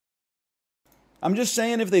I'm just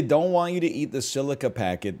saying, if they don't want you to eat the silica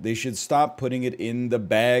packet, they should stop putting it in the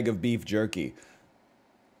bag of beef jerky.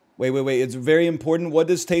 Wait. It's very important. What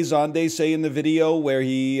does Tezande say in the video where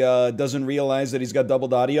he doesn't realize that he's got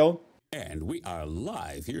doubled audio? And we are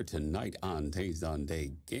live here tonight on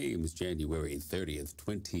Tezande Games, January 30th,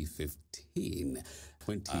 2015.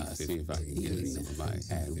 2015.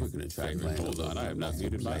 And we're going to try playing. Hold on, I have not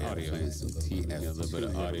muted my audio. A little bit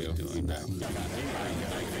of audio.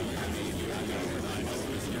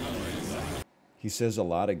 He says a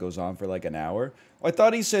lot. It goes on for like an hour. I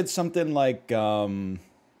thought he said something like, and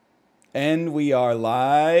we are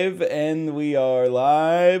live, and we are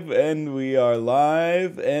live, and we are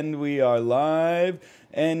live, and we are live,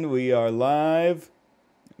 and we are live.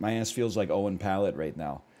 My ass feels like Owen Pallett right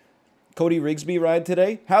now. Cody Rigsby ride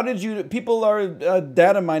today? How did you... People are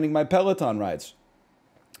data mining my Peloton rides.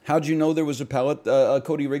 How'd you know there was a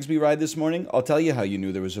Cody Rigsby ride this morning? I'll tell you how you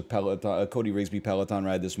knew there was a Cody Rigsby Peloton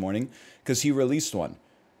ride this morning. Because he released one.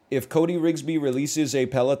 If Cody Rigsby releases a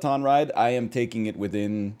Peloton ride, I am taking it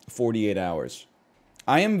within 48 hours.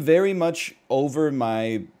 I am very much over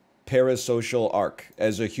my parasocial arc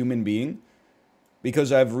as a human being.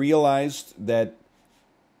 Because I've realized that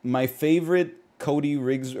my favorite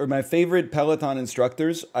my favorite Peloton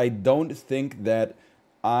instructors, I don't think that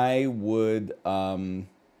I would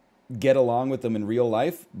get along with them in real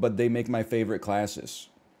life, but they make my favorite classes.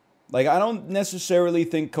 Like, I don't necessarily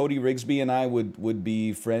think Cody Rigsby and I would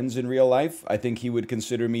be friends in real life. I think he would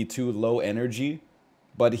consider me too low energy,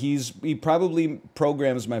 but he probably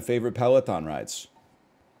programs my favorite Peloton rides.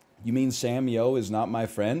 You mean Sam Yo is not my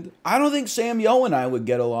friend? I don't think Sam Yo and I would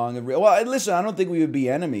get along in real... Well, listen, I don't think we would be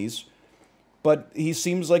enemies. But he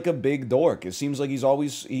seems like a big dork. It seems like he's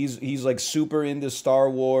like super into Star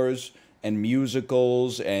Wars and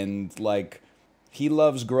musicals, and like he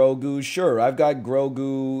loves Grogu. Sure, I've got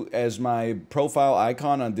Grogu as my profile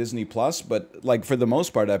icon on Disney Plus, but like for the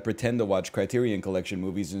most part I pretend to watch Criterion Collection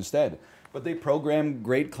movies instead. But they program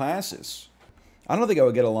great classes. I don't think I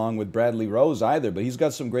would get along with Bradley Rose either, but he's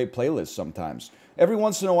got some great playlists sometimes. Every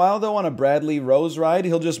once in a while, though, on a Bradley Rose ride,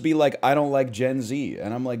 he'll just be like, I don't like Gen Z.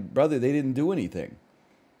 And I'm like, brother, they didn't do anything.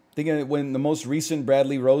 Thinking when the most recent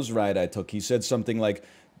Bradley Rose ride I took, he said something like,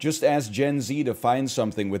 just ask Gen Z to find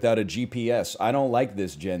something without a GPS. I don't like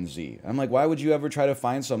this Gen Z. I'm like, why would you ever try to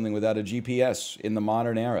find something without a GPS in the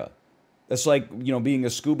modern era? That's like, you know, being a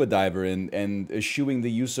scuba diver and eschewing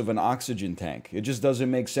the use of an oxygen tank. It just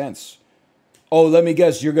doesn't make sense. Oh, let me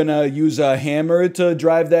guess, you're going to use a hammer to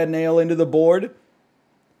drive that nail into the board?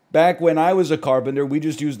 Back when I was a carpenter, we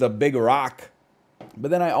just used a big rock.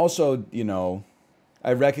 But then I also, you know,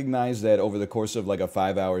 I recognize that over the course of like a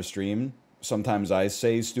 5-hour stream, sometimes I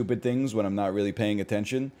say stupid things when I'm not really paying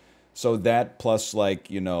attention. So that plus like,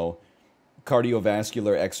 you know,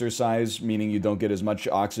 cardiovascular exercise, meaning you don't get as much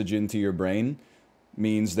oxygen to your brain,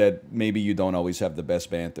 means that maybe you don't always have the best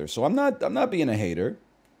banter. So I'm not being a hater.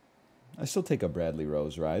 I still take a Bradley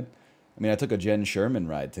Rose ride. I mean, I took a Jen Sherman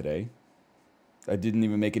ride today. It didn't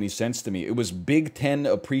even make any sense to me. It was Big Ten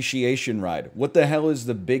Appreciation Ride. What the hell is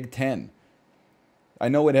the Big Ten? I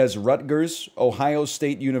know it has Rutgers, Ohio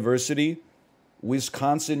State University,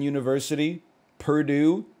 Wisconsin University,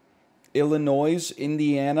 Purdue, Illinois,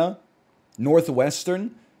 Indiana,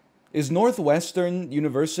 Northwestern. Is Northwestern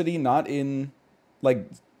University not in, like,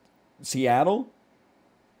 Seattle?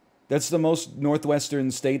 That's the most northwestern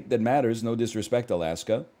state that matters. No disrespect,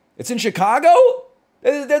 Alaska. It's in Chicago?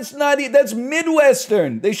 That's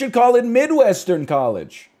Midwestern. They should call it Midwestern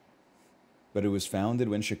College. But it was founded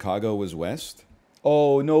when Chicago was west?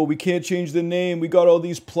 Oh, no, we can't change the name. We got all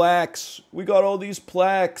these plaques. We got all these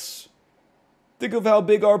plaques. Think of how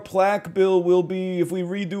big our plaque bill will be if we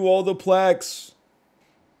redo all the plaques.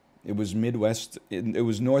 It was Midwest. It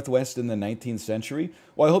was Northwest in the 19th century.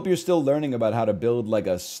 Well, I hope you're still learning about how to build like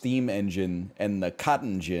a steam engine and the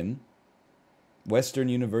cotton gin. Western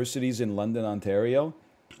universities in London, Ontario.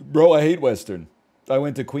 Bro, I hate Western. I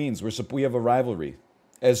went to Queens. We have a rivalry.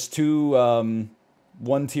 As two,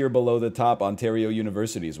 one tier below the top Ontario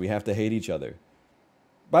universities, we have to hate each other.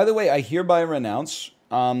 By the way, I hereby renounce,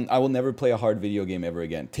 I will never play a hard video game ever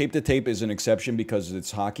again. Tape to Tape is an exception because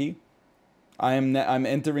it's hockey. I'm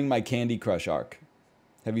entering my Candy Crush arc.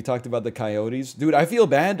 Have you talked about the Coyotes? Dude, I feel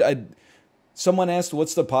bad. Someone asked,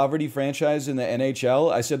 what's the poverty franchise in the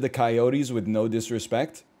NHL? I said the Coyotes with no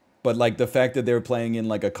disrespect. But like the fact that they're playing in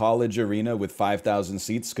like a college arena with 5,000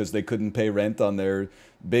 seats because they couldn't pay rent on their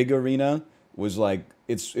big arena was like,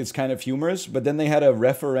 it's kind of humorous. But then they had a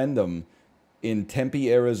referendum in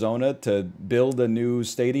Tempe, Arizona to build a new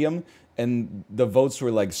stadium. and the votes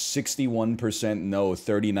were like 61% no,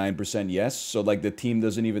 39% yes. So like the team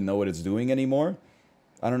doesn't even know what it's doing anymore.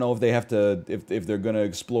 I don't know if they have to, if they're gonna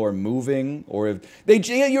explore moving, or if they.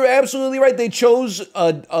 Yeah, you're absolutely right. They chose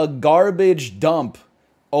a garbage dump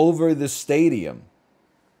over the stadium.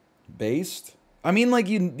 Based. I mean, like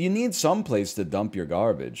you need some place to dump your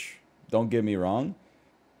garbage. Don't get me wrong.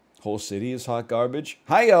 Whole city is hot garbage.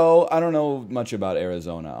 Hi-yo! I don't know much about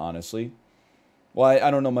Arizona, honestly. Well,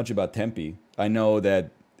 I don't know much about Tempe. I know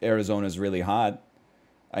that Arizona is really hot.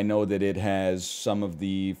 I know that it has some of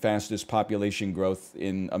the fastest population growth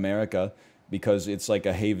in America because it's like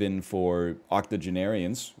a haven for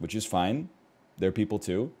octogenarians, which is fine. They're people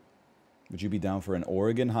too. Would you be down for an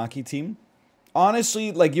Oregon hockey team?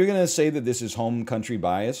 Honestly, like, you're going to say that this is home country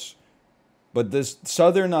bias, but this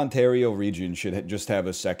Southern Ontario region should just have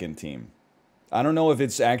a second team. I don't know if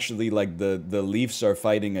it's actually like the Leafs are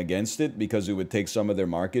fighting against it because it would take some of their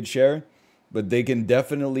market share, but they can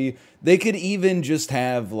definitely, they could even just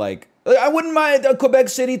have like, I wouldn't mind, a Quebec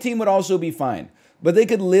City team would also be fine, but they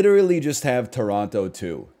could literally just have Toronto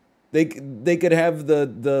too. They could have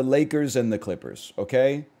the Lakers and the Clippers,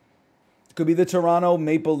 okay? It could be the Toronto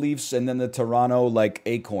Maple Leafs and then the Toronto, like,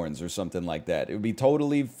 Acorns or something like that. It would be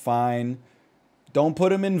totally fine. Don't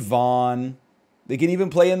put them in Vaughan. They can even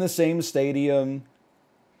play in the same stadium.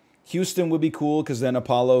 Houston would be cool because then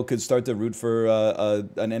Apollo could start to root for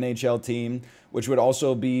an NHL team, which would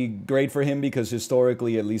also be great for him because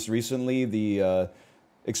historically, at least recently, the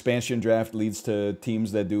expansion draft leads to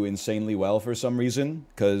teams that do insanely well for some reason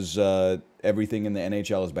because everything in the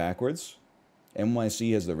NHL is backwards.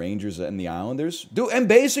 NYC has the Rangers and the Islanders. And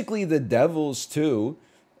basically the Devils, too.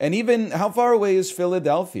 And even, how far away is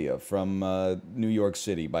Philadelphia from New York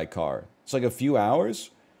City by car? It's like a few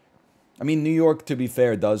hours. I mean, New York, to be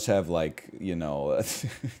fair, does have, like, you know,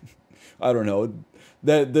 I don't know.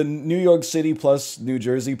 The New York City plus New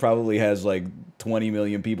Jersey probably has, like, 20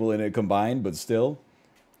 million people in it combined, but still.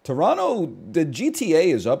 Toronto, the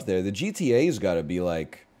GTA is up there. The GTA's got to be,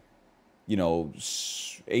 like, you know,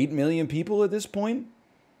 8 million people at this point.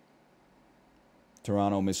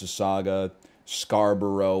 Toronto, Mississauga,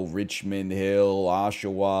 Scarborough, Richmond Hill,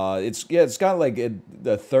 Oshawa. It's got like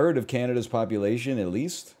a third of Canada's population at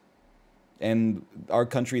least. And our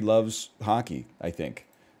country loves hockey, I think.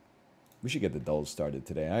 We should get the Dulls started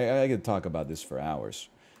today. I could talk about this for hours.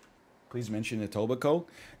 Please mention Etobicoke.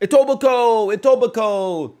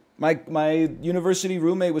 Etobicoke! My university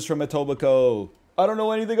roommate was from Etobicoke. I don't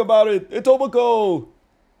know anything about it. Etobicoke!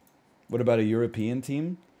 What about a European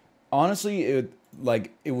team? Honestly, it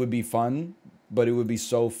would be fun, but it would be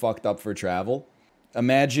so fucked up for travel.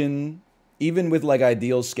 Imagine, even with like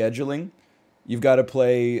ideal scheduling, you've got to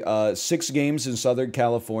play 6 games in Southern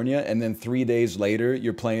California, and then 3 days later,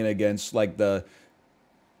 you're playing against like the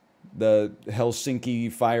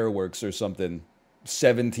Helsinki fireworks or something.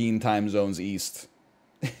 17 time zones east.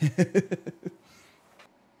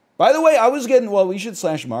 By the way, I was getting, well, we should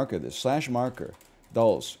slash marker this. Slash marker.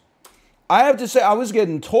 Dulls. I have to say, I was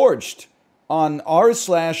getting torched on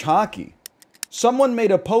r/hockey. Someone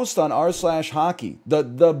made a post on r/hockey,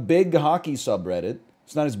 the big hockey subreddit.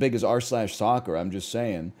 It's not as big as r/soccer, I'm just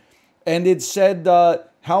saying. And it said,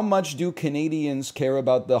 how much do Canadians care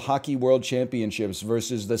about the Hockey World Championships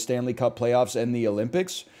versus the Stanley Cup playoffs and the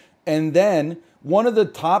Olympics? And then one of the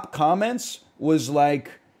top comments was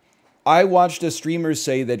like, I watched a streamer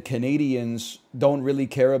say that Canadians don't really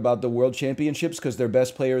care about the World Championships because their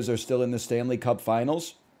best players are still in the Stanley Cup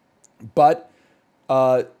finals. But,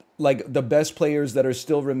 like, the best players that are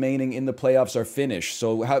still remaining in the playoffs are Finnish.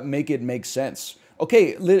 So make it make sense.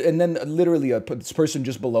 Okay, and then literally a person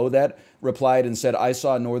just below that replied and said, I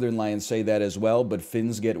saw Northernlion say that as well, but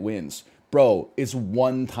Finns get wins. Bro, it's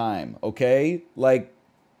one time, okay? Like,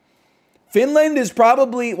 Finland is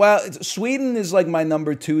probably, well, Sweden is like my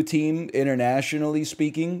number 2 team internationally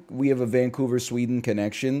speaking. We have a Vancouver-Sweden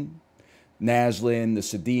connection. Naslin, the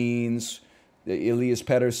Sedins, the Elias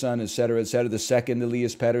Pettersson, etc., etc., the second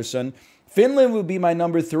Elias Pettersson. Finland would be my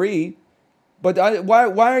number 3, but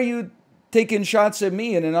why are you taking shots at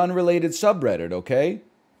me in an unrelated subreddit, okay?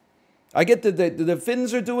 I get that the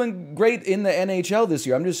Finns are doing great in the NHL this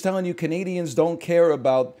year. I'm just telling you, Canadians don't care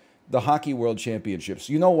about the Hockey World Championships.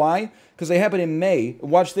 You know why? Because they happen in May.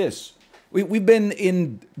 Watch this. We've been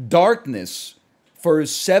in darkness for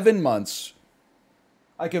 7 months.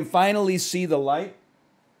 I can finally see the light.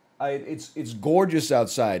 It's gorgeous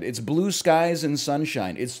outside. It's blue skies and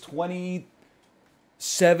sunshine. It's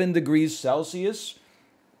 27 degrees Celsius.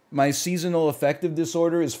 My seasonal affective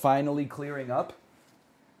disorder is finally clearing up.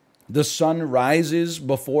 The sun rises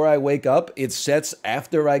before I wake up. It sets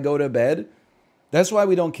after I go to bed. That's why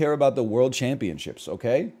we don't care about the world championships,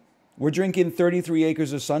 okay? We're drinking 33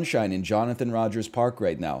 acres of sunshine in Jonathan Rogers Park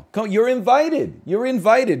right now. Come, you're invited. You're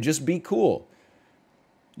invited. Just be cool.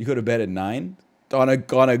 You could have bet at 9? On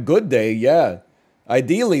a good day, yeah.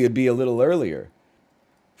 Ideally, it'd be a little earlier.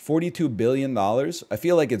 $42 billion? I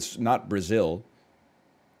feel like it's not Brazil.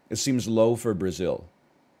 It seems low for Brazil.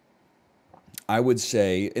 I would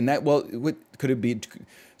say, in that, well, what could it be?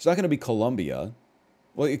 It's not going to be Colombia.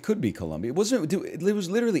 Well, it could be Colombia. It was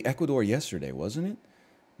literally Ecuador yesterday, wasn't it?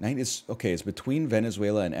 Okay, it's between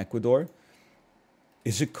Venezuela and Ecuador.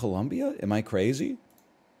 Is it Colombia? Am I crazy?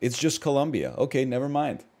 It's just Colombia. Okay, never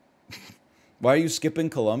mind. Why are you skipping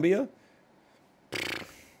Colombia?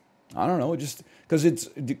 I don't know, just because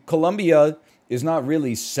Colombia is not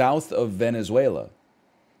really south of Venezuela.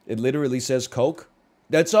 It literally says Coke.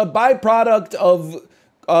 That's a byproduct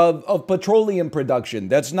of petroleum production.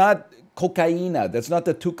 That's not cocaina. That's not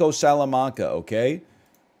the Tuco Salamanca, okay?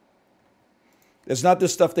 It's not the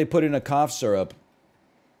stuff they put in a cough syrup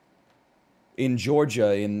in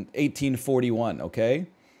Georgia in 1841, okay?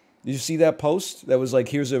 Did you see that post? That was like,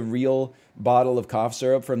 here's a real bottle of cough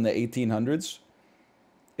syrup from the 1800s.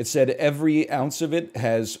 It said every ounce of it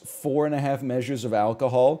has 4.5 measures of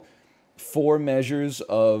alcohol, 4 measures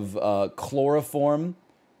of chloroform,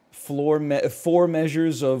 4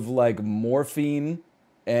 measures of like morphine,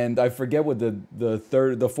 and I forget what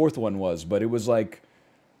the fourth one was, but it was like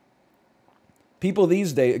people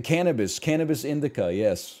these days, cannabis indica,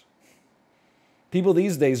 yes. People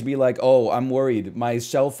these days be like, oh, I'm worried. My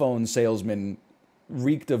cell phone salesman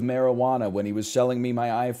reeked of marijuana when he was selling me my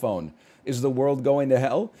iPhone. Is the world going to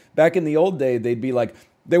hell? Back in the old day, they'd be like,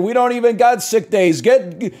 we don't even got sick days.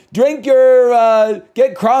 Get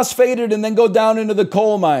crossfaded and then go down into the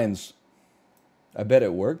coal mines. I bet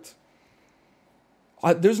it worked.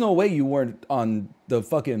 There's no way you weren't on the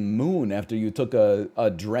fucking moon after you took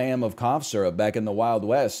a dram of cough syrup back in the Wild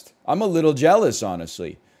West. I'm a little jealous,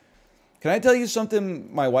 honestly. Can I tell you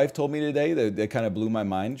something my wife told me today that kind of blew my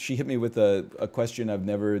mind? She hit me with a question I've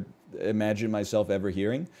never imagined myself ever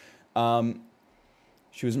hearing.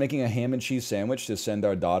 She was making a ham and cheese sandwich to send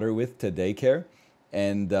our daughter with to daycare.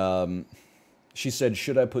 And she said,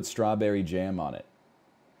 should I put strawberry jam on it?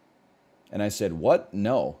 And I said, what?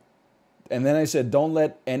 No. And then I said, don't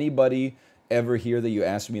let anybody ever hear that you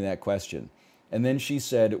asked me that question. And then she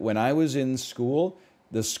said, when I was in school,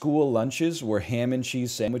 the school lunches were ham and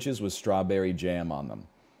cheese sandwiches with strawberry jam on them.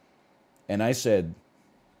 And I said,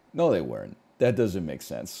 no, they weren't. That doesn't make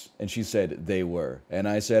sense. And she said, they were. And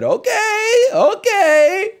I said,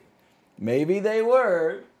 okay. Maybe they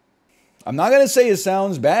were. I'm not going to say it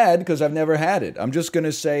sounds bad because I've never had it. I'm just going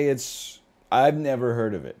to say I've never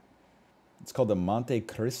heard of it. It's called the Monte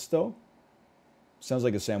Cristo. Sounds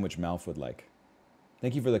like a sandwich Malf would like.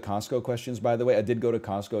 Thank you for the Costco questions, by the way. I did go to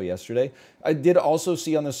Costco yesterday. I did also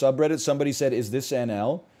see on the subreddit, somebody said, is this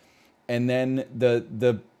NL? And then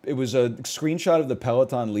it was a screenshot of the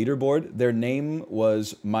Peloton leaderboard. Their name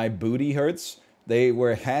was My Booty Hurts. They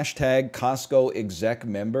were hashtag Costco exec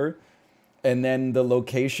member. And then the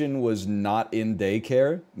location was not in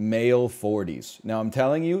daycare, male 40s. Now, I'm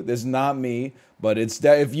telling you, this is not me, but it's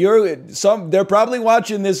that they're probably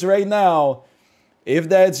watching this right now. If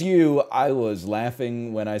that's you, I was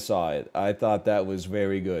laughing when I saw it. I thought that was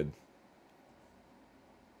very good.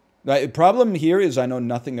 The problem here is I know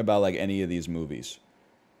nothing about like any of these movies.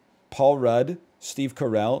 Paul Rudd, Steve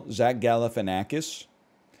Carell, Zach Galifianakis,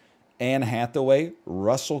 Anne Hathaway,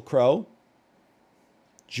 Russell Crowe,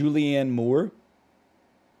 Julianne Moore,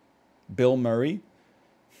 Bill Murray,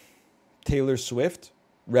 Taylor Swift,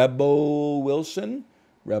 Rebel Wilson,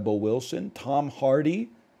 Tom Hardy.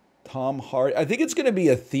 I think it's going to be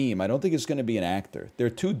a theme. I don't think it's going to be an actor.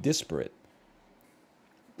 They're too disparate.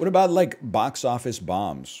 What about like box office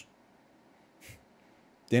bombs?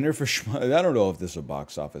 Dinner for Schmuck. I don't know if this is a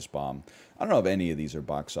box office bomb. I don't know if any of these are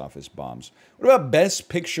box office bombs. What about Best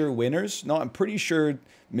Picture winners? No, I'm pretty sure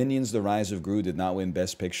Minions: The Rise of Gru did not win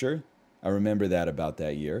Best Picture. I remember that about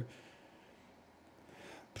that year.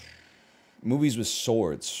 Movies with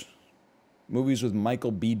swords. Movies with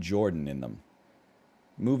Michael B. Jordan in them.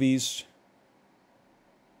 Movies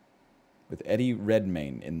with Eddie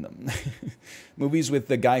Redmayne in them. Movies with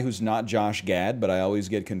the guy who's not Josh Gad, but I always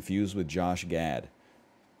get confused with Josh Gad.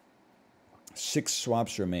 6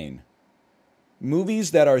 swaps remain.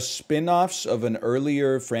 Movies that are spin-offs of an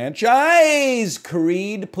earlier franchise.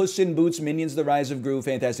 Creed, Puss in Boots, Minions: The Rise of Gru,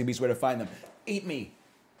 Fantastic Beasts, Where to Find Them. Eat me.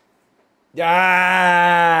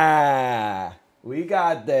 Ah! We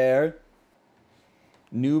got there.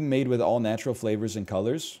 New made with all natural flavors and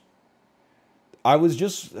colors.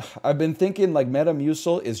 I've been thinking like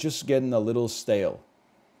Metamucil is just getting a little stale.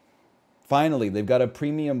 Finally, they've got a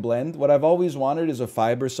premium blend. What I've always wanted is a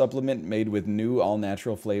fiber supplement made with new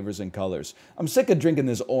all-natural flavors and colors. I'm sick of drinking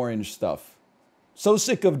this orange stuff. So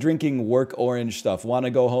sick of drinking work orange stuff. Want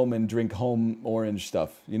to go home and drink home orange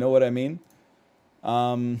stuff. You know what I mean?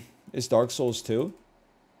 It's Dark Souls 2.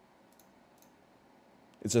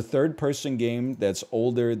 It's a third-person game that's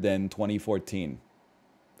older than 2014.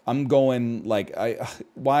 I'm going like,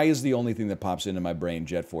 why is the only thing that pops into my brain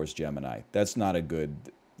Jet Force Gemini? That's not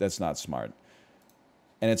smart.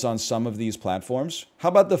 And it's on some of these platforms. How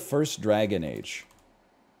about the first Dragon Age?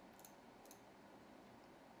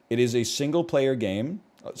 It is a single-player game.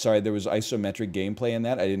 Sorry, there was isometric gameplay in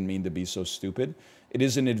that. I didn't mean to be so stupid. It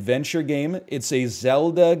is an adventure game. It's a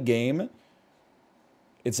Zelda game.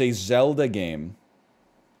 It's a Zelda game.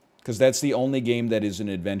 Because that's the only game that is an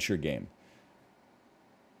adventure game.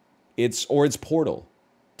 It's Portal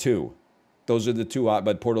 2. Those are the two,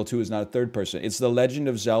 but Portal 2 is not a third person. It's The Legend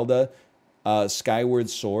of Zelda Skyward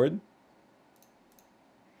Sword.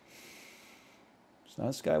 It's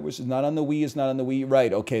not Skyward, it's not on the Wii, it's not on the Wii.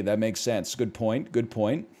 Right, okay, that makes sense. Good point, good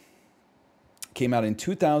point. Came out in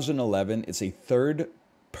 2011. It's a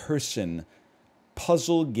third-person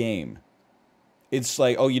puzzle game. It's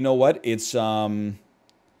like, oh, you know what? It's, there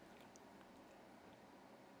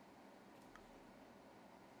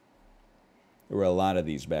were a lot of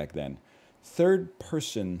these back then.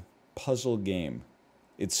 Third-person puzzle game.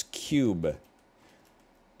 It's Cube.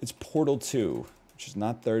 It's Portal 2, which is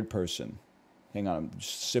not third-person. Hang on, I'm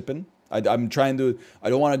just sipping. I'm trying to... I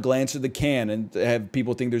don't want to glance at the can and have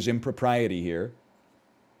people think there's impropriety here.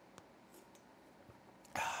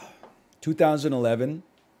 2011,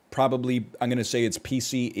 probably, I'm going to say it's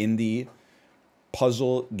PC indie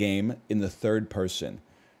puzzle game in the third person.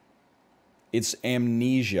 It's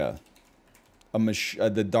Amnesia.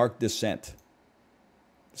 The Dark Descent.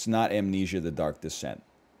 It's not Amnesia, The Dark Descent.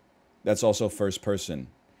 That's also first person.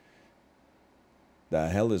 The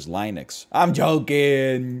hell is Linux? I'm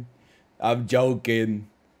joking. I'm joking.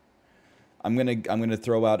 I'm gonna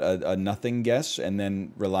throw out a nothing guess and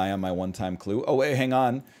then rely on my one-time clue. Oh wait, hang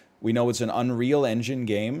on. We know it's an Unreal Engine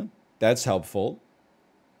game. That's helpful.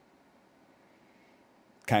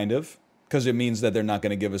 Kind of, because it means that they're not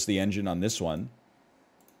going to give us the engine on this one.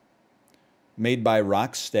 Made by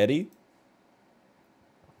Rocksteady.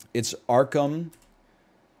 It's Arkham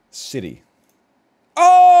City.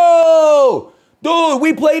 Oh, dude,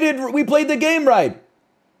 we played it. We played the game right.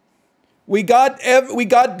 We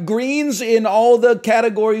got greens in all the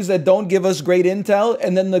categories that don't give us great intel,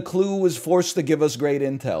 and then the clue was forced to give us great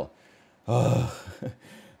intel.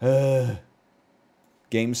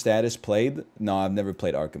 Game status played? No, I've never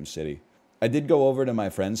played Arkham City. I did go over to my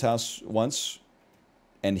friend's house once,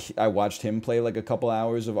 and I watched him play like a couple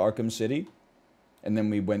hours of Arkham City, and then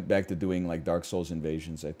we went back to doing like Dark Souls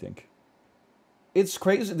Invasions, I think. It's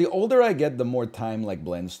crazy. The older I get, the more time like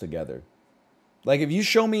blends together. Like, if you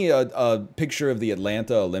show me a picture of the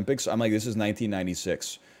Atlanta Olympics, I'm like, this is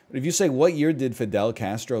 1996. But if you say, what year did Fidel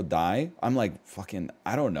Castro die? I'm like, fucking,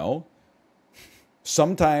 I don't know.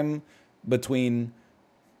 Sometime between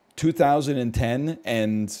 2010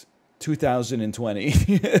 and 2020.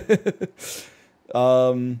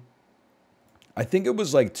 I think it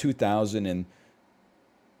was like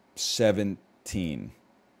 2017.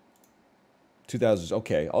 2000,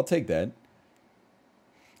 okay, I'll take that.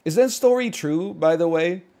 Is that story true, by the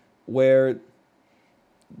way, where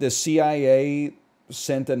the CIA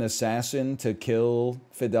sent an assassin to kill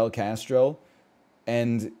Fidel Castro,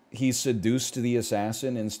 and he seduced the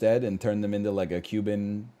assassin instead and turned them into like a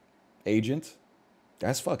Cuban agent?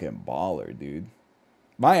 That's fucking baller, dude.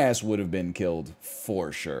 My ass would have been killed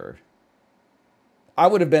for sure. I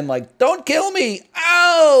would have been like, don't kill me!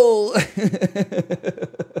 Ow!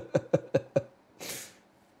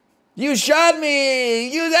 You shot me!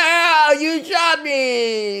 You shot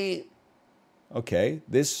me! Okay,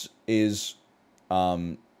 this is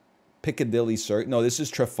Piccadilly Circus. No, this is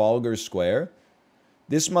Trafalgar Square.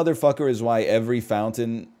 This motherfucker is why every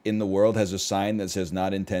fountain in the world has a sign that says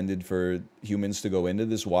not intended for humans to go into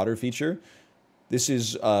this water feature. This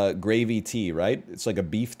is gravy tea, right? It's like a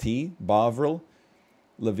beef tea. Bovril.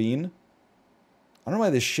 Levine. I don't know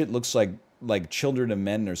why this shit looks like Children of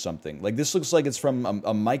Men or something. Like, this looks like it's from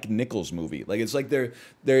a Mike Nichols movie. Like, it's like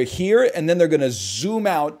they're here, and then they're going to zoom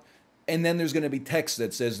out, and then there's going to be text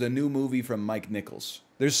that says the new movie from Mike Nichols.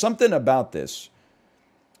 There's something about this.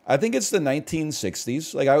 I think it's the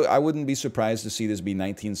 1960s. Like, I wouldn't be surprised to see this be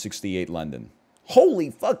 1968 London.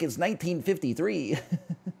 Holy fuck, it's 1953.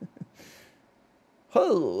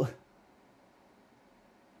 Oh.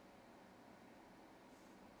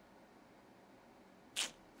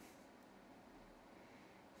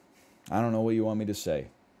 I don't know what you want me to say.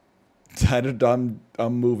 I'm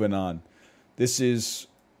moving on. This is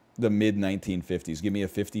the mid-1950s. Give me a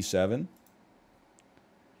 57.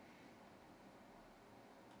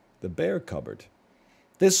 The bear cupboard.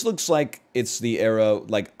 This looks like it's the era,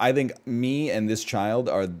 like, I think me and this child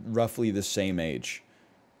are roughly the same age.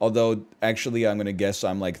 Although, actually, I'm going to guess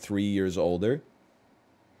I'm like 3 years older.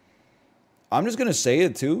 I'm just going to say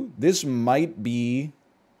it, too. This might be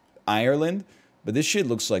Ireland, but this shit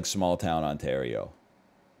looks like small-town Ontario.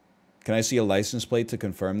 Can I see a license plate to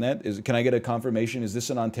confirm that? Can I get a confirmation? Is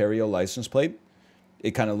this an Ontario license plate?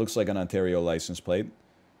 It kind of looks like an Ontario license plate.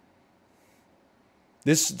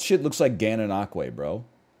 This shit looks like Gananoque, bro.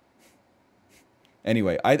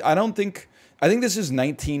 Anyway, I don't think... I think this is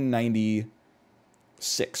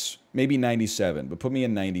 1996. Maybe 97, but put me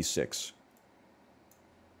in 96.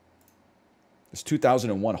 It's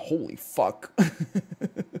 2001. Holy fuck.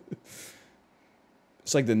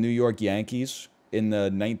 It's like the New York Yankees in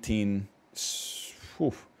the 19...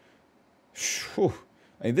 Whew. Whew.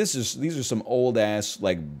 I mean, these are some old-ass,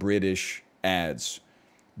 like, British ads.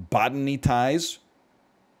 Botany ties.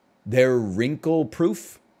 They're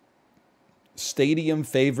wrinkle-proof. Stadium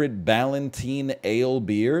favorite Ballantine ale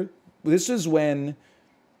beer. This is when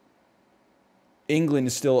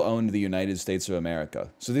England still owned the United States of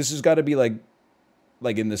America. So this has got to be like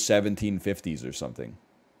in the 1750s or something.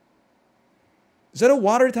 Is that a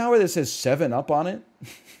water tower that says 7-Up on it?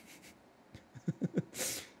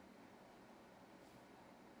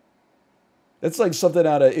 That's like something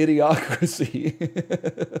out of Idiocracy.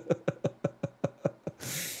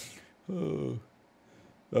 Oh.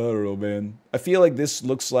 I don't know, man. I feel like this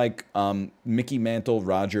looks like Mickey Mantle,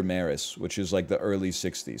 Roger Maris, which is like the early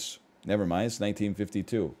 60s. Never mind, it's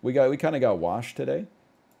 1952. We kind of got washed today.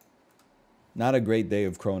 Not a great day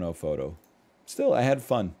of Chrono Photo. Still, I had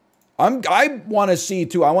fun. I want to see,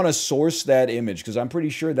 too. I want to source that image, because I'm pretty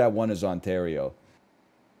sure that one is Ontario.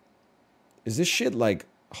 Is this shit like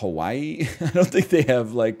Hawaii? I don't think they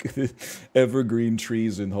have, like, evergreen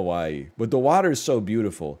trees in Hawaii. But the water is so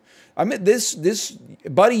beautiful. I mean,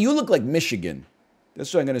 buddy, you look like Michigan.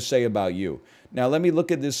 That's what I'm going to say about you. Now, let me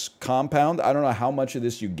look at this compound. I don't know how much of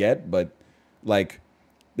this you get, but, like,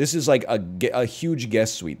 this is like a huge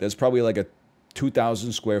guest suite. That's probably like a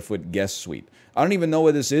 2,000 square foot guest suite. I don't even know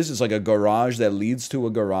what this is. It's like a garage that leads to a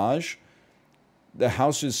garage. The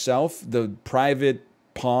house itself, the private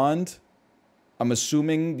pond. I'm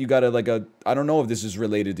assuming you got I don't know if this is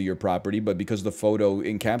related to your property, but because the photo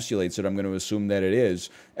encapsulates it, I'm going to assume that it is.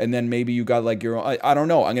 And then maybe you got like your own, I don't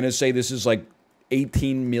know. I'm going to say this is like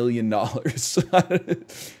 $18 million.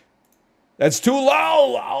 That's too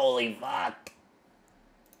low. Holy fuck.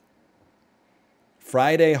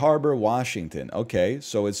 Friday Harbor, Washington. Okay,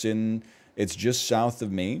 so it's just south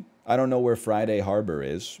of me. I don't know where Friday Harbor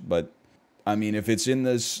is, but I mean, if it's in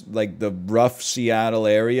this, like, the rough Seattle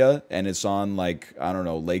area, and it's on, like, I don't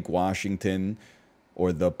know, Lake Washington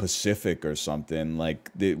or the Pacific or something, like,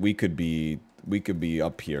 we could be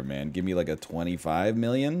up here, man. Give me, like, a 25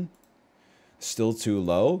 million? Still too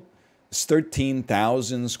low? It's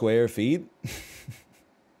 13,000 square feet?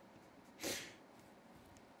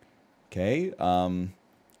 Okay,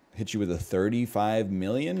 hit you with a 35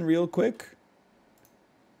 million real quick.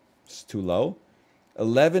 It's too low.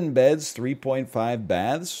 11 beds, 3.5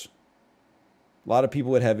 baths. A lot of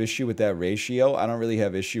people would have issue with that ratio. I don't really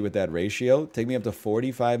have issue with that ratio. Take me up to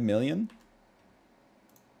 45 million.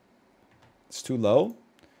 It's too low.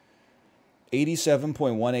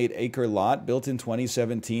 87.18 acre lot, built in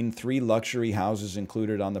 2017. 3 luxury houses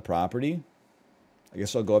included on the property. I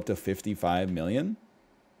guess I'll go up to 55 million.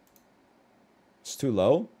 It's too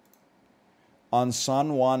low. On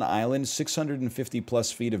San Juan Island, 650 plus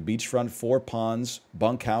feet of beachfront, 4 ponds,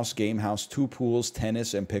 bunkhouse, game house, 2 pools,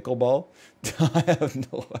 tennis, and pickleball. I have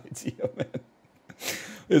no idea, man.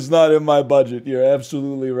 It's not in my budget. You're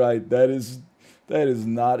absolutely right. That is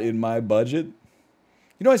not in my budget.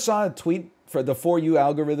 You know, I saw a tweet, for the For You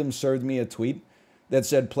algorithm served me a tweet that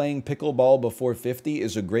said playing pickleball before 50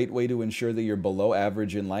 is a great way to ensure that you're below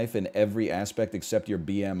average in life in every aspect except your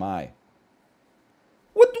BMI.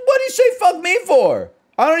 What do you say fuck me for?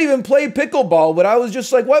 I don't even play pickleball, but I was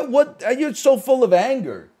just like, what? You're so full of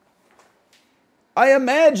anger. I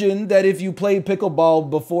imagine that if you play pickleball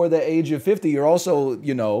before the age of 50, you're also,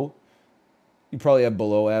 you know, you probably have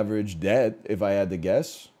below average debt, if I had to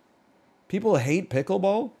guess. People hate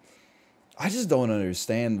pickleball? I just don't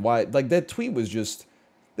understand why. Like, that tweet was just,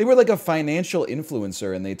 they were like a financial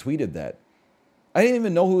influencer and they tweeted that. I didn't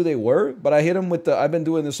even know who they were, but I hit them with I've been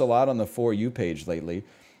doing this a lot on the For You page lately.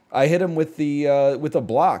 I hit him with a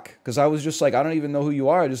block, because I was just like, I don't even know who you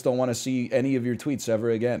are. I just don't want to see any of your tweets ever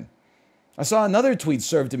again. I saw another tweet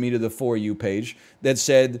served to me to the For You page that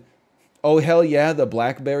said, oh, hell yeah, the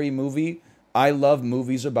BlackBerry movie. I love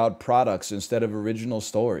movies about products instead of original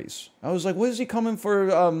stories. I was like, what is he coming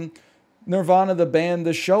for Nirvana, the band,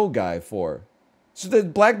 the show guy for? So the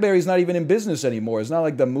BlackBerry's not even in business anymore. It's not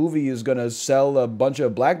like the movie is going to sell a bunch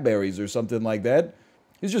of BlackBerries or something like that.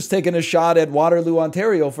 He's just taking a shot at Waterloo,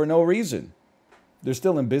 Ontario for no reason. They're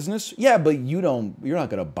still in business? Yeah, but you're not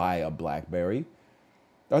going to buy a BlackBerry.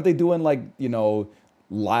 Aren't they doing like, you know,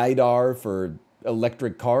 LiDAR for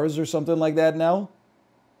electric cars or something like that now?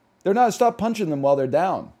 They're not. Stop punching them while they're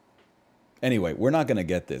down. Anyway, we're not going to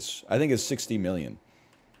get this. I think it's 60 million.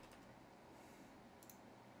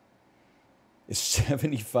 It's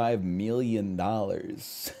 $75 million.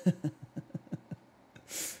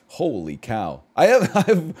 Holy cow.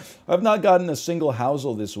 I've not gotten a single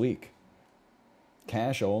Housle this week.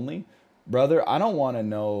 Cash only? Brother, I don't want to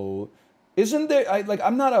know. Isn't there,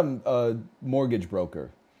 I'm not a mortgage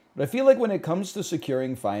broker, but I feel like when it comes to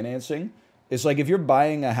securing financing, it's like if you're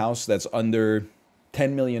buying a house that's under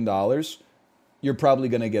 $10 million, you're probably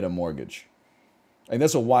going to get a mortgage. And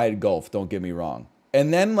that's a wide gulf, don't get me wrong.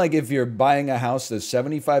 And then like if you're buying a house that's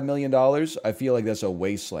 $75 million, I feel like that's a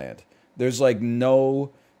wasteland. There's like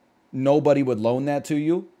nobody would loan that to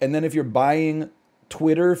you. And then if you're buying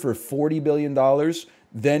Twitter for $40 billion,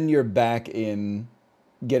 then you're back in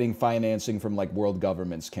getting financing from like world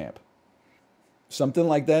government's camp. Something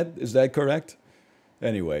like that. Is that correct?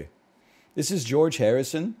 Anyway, this is George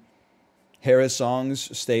Harrison. Harris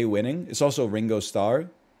songs stay winning. It's also Ringo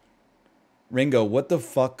Starr. Ringo, what the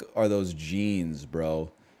fuck are those jeans,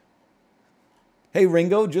 bro? Hey,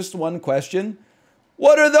 Ringo, just one question.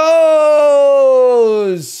 What are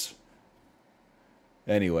those?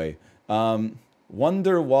 Anyway,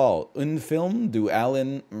 Wonderwall. Un film do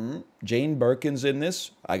Alan... Jane Birkin's in this?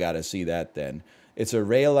 I gotta see that then. It's a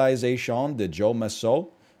realization de Joe Massot.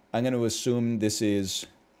 I'm going to assume this is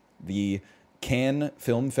the Cannes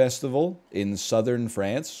Film Festival in southern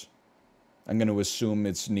France. I'm going to assume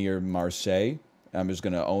it's near Marseille. I'm just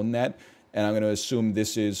going to own that. And I'm going to assume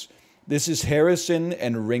this is Harrison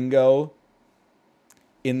and Ringo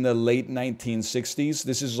in the late 1960s.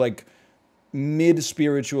 This is like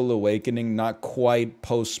mid-spiritual awakening, not quite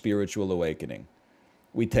post-spiritual awakening.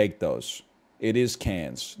 We take those. It is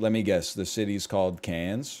Cannes. Let me guess. The city's called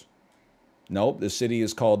Cannes? Nope. The city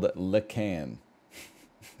is called Le Cannes.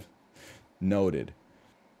 Noted.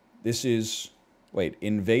 This is... Wait.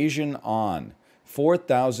 Invasion on.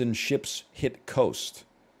 4,000 ships hit coast.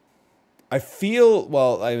 I feel...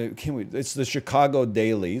 Well, it's the Chicago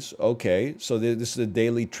Dailies. Okay. So this is the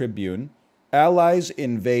Daily Tribune. Allies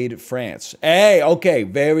invade France. Hey! Okay.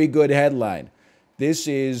 Very good headline. This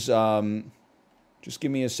is... Just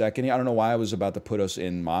give me a second here. I don't know why I was about to put us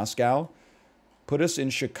in Moscow. Put us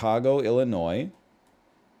in Chicago, Illinois. I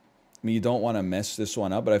mean, you don't want to mess this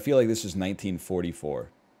one up, but I feel like this is 1944.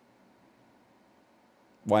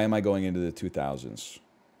 Why am I going into the 2000s?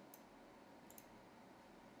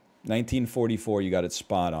 1944, you got it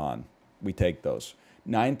spot on. We take those.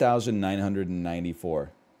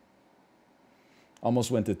 9,994.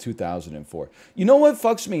 Almost went to 2004. You know what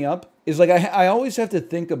fucks me up? Is like I always have to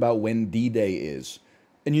think about when D-Day is.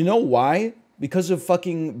 And you know why? Because of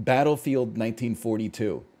fucking Battlefield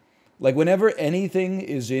 1942. Like whenever anything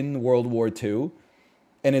is in World War II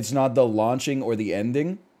and it's not the launching or the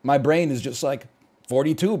ending, my brain is just like,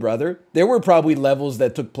 42, brother. There were probably levels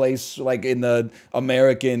that took place like in the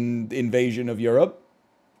American invasion of Europe.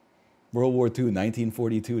 World War II,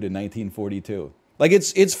 1942 to 1942. Like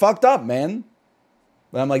it's fucked up, man.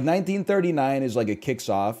 But I'm like 1939 is like it kicks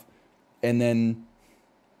off. And then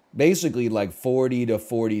basically like 40 to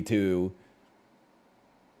 42,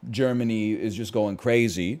 Germany is just going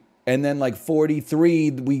crazy. And then like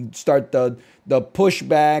 43, we start the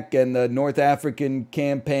pushback and the North African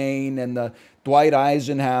campaign and the Dwight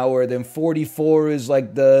Eisenhower. Then 44 is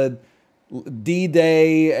like the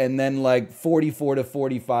D-Day. And then like 44 to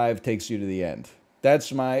 45 takes you to the end.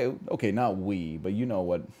 That's my, okay, not we, but you know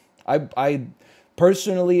what. I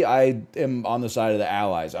personally, I am on the side of the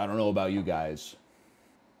Allies. I don't know about you guys.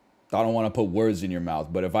 I don't want to put words in your mouth,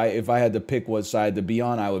 but if I had to pick what side to be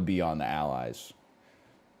on, I would be on the Allies.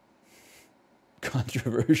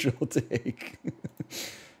 Controversial take.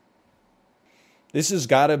 This has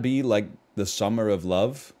got to be like the summer of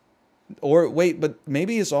love. Or wait, but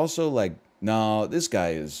maybe it's also like, no, this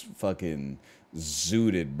guy is fucking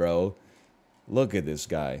zooted, bro. Look at this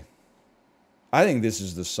guy. I think this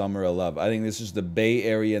is the summer of love. I think this is the Bay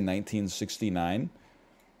Area 1969.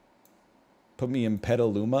 Put me in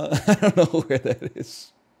Petaluma. I don't know where that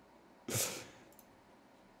is. It's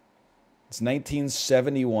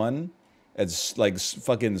 1971. It's like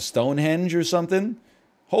fucking Stonehenge or something.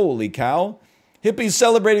 Holy cow. Hippies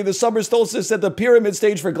celebrating the summer solstice at the pyramid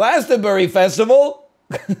stage for Glastonbury Festival.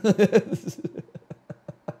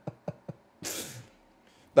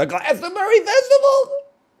 The Glastonbury Festival?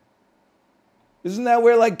 Isn't that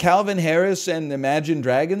where like Calvin Harris and Imagine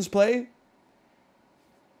Dragons play?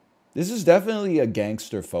 This is definitely a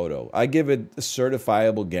gangster photo. I give it a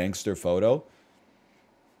certifiable gangster photo.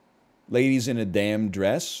 Ladies in a damn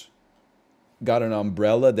dress. Got an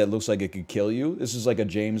umbrella that looks like it could kill you. This is like a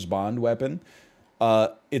James Bond weapon.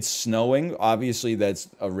 It's snowing. Obviously, that's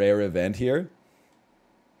a rare event here.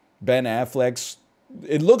 Ben Affleck's...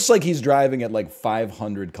 It looks like he's driving at like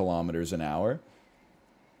 500 kilometers an hour.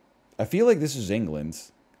 I feel like this is England,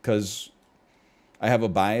 because I have a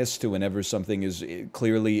bias to whenever something is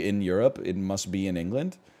clearly in Europe, it must be in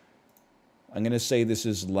England. I'm going to say this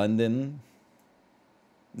is London,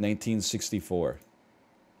 1964.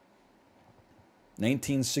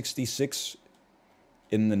 1966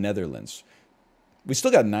 in the Netherlands. We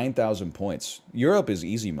still got 9,000 points. Europe is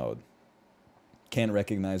easy mode. Can't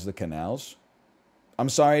recognize the canals. I'm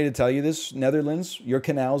sorry to tell you this, Netherlands. Your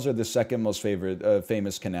canals are the second most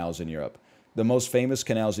famous canals in Europe. The most famous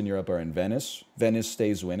canals in Europe are in Venice. Venice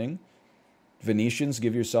stays winning. Venetians,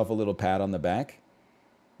 give yourself a little pat on the back.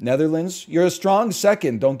 Netherlands, you're a strong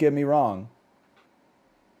second, don't get me wrong.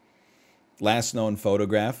 Last known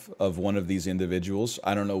photograph of one of these individuals.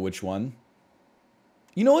 I don't know which one.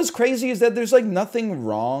 You know what's crazy is that there's like nothing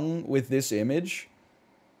wrong with this image.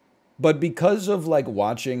 But because of like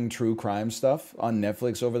watching true crime stuff on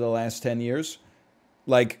Netflix over the last 10 years,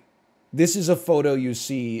 like this is a photo you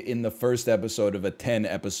see in the first episode of a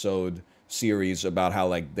 10-episode series about how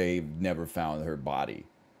like they've never found her body.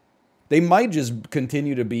 They might just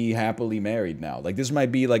continue to be happily married now. Like this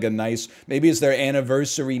might be like a nice, maybe it's their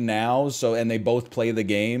anniversary now, so and they both play the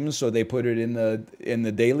game, so they put it in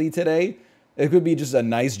the daily today. It could be just a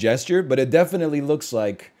nice gesture, but it definitely looks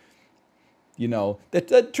like, you know,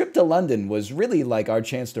 that trip to London was really like our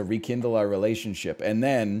chance to rekindle our relationship. And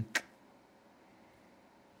then,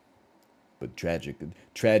 but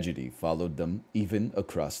tragedy followed them even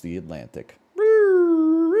across the Atlantic.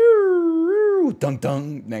 Dun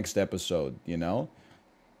dun, next episode, you know?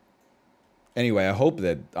 Anyway, I hope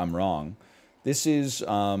that I'm wrong. This is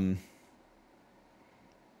Not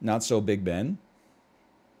So Big Ben.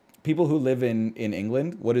 People who live in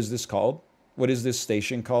England, what is this called? What is this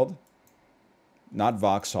station called? Not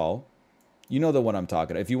Vauxhall. You know the one I'm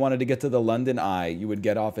talking about. If you wanted to get to the London Eye, you would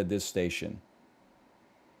get off at this station.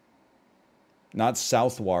 Not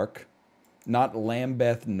Southwark. Not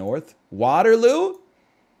Lambeth North. Waterloo?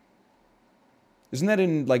 Isn't that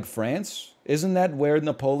in, like, France? Isn't that where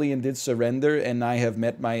Napoleon did surrender and I have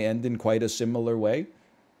met my end in quite a similar way?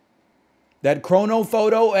 That Chrono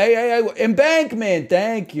Photo? Hey, Embankment!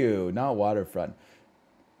 Thank you. Not Waterfront.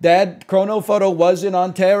 That Chrono Photo was in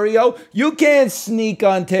Ontario? You can't sneak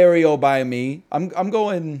Ontario by me. I'm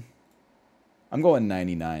going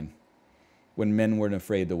 99. When men weren't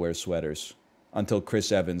afraid to wear sweaters. Until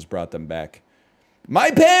Chris Evans brought them back. My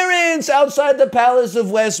parents outside the Palace of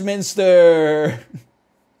Westminster.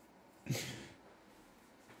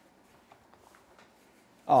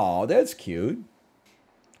 Oh, that's cute.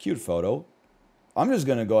 Cute photo. I'm just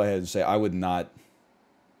going to go ahead and say I would not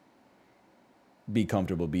be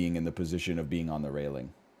comfortable being in the position of being on the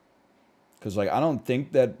railing. Because, like, I don't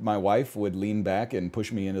think that my wife would lean back and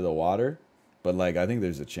push me into the water. But, like, I think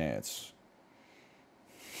there's a chance.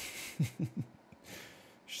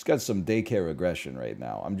 She's got some daycare aggression right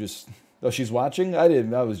now. I'm just... Oh, she's watching? I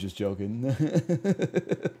was just joking.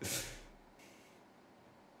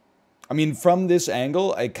 I mean, from this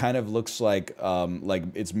angle, it kind of looks like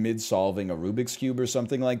it's mid-solving a Rubik's Cube or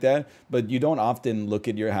something like that. But you don't often look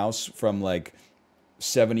at your house from, like,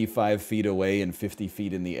 75 feet away and 50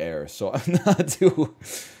 feet in the air. So I'm not too...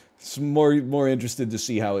 more interested to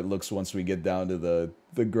see how it looks once we get down to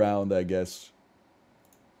the ground, I guess.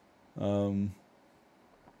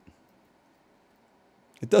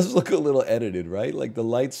 It does look a little edited, right? Like the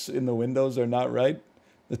lights in the windows are not right.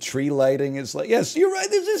 The tree lighting is like, yes, you're right.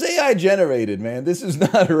 This is AI generated, man. This is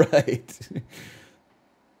not right.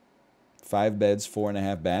 5 beds,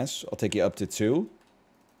 4.5 baths. I'll take you up to 2.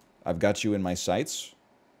 I've got you in my sights.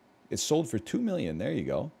 It's sold for $2 million. There you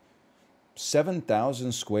go.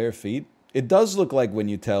 7,000 square feet. It does look like when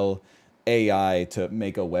you tell AI to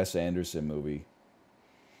make a Wes Anderson movie.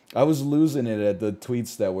 I was losing it at the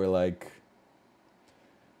tweets that were like,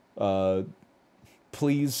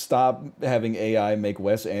 please stop having AI make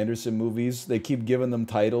Wes Anderson movies. They keep giving them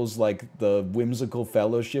titles like The Whimsical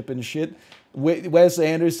Fellowship and shit. Wes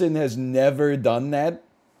Anderson has never done that.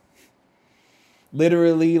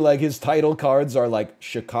 Literally, like, his title cards are like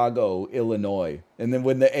Chicago, Illinois. And then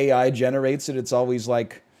when the AI generates it, it's always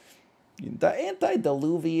like the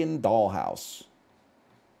antediluvian dollhouse.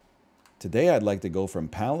 Today I'd like to go from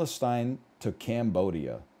Palestine to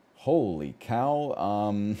Cambodia. Holy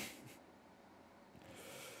cow.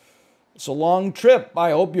 It's a long trip.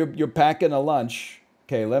 I hope you're packing a lunch.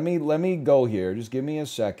 Okay, let me go here. Just give me a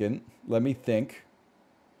second. Let me think.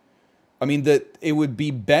 I mean, it would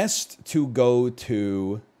be best to go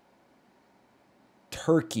to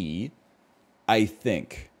Turkey, I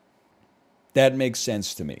think. That makes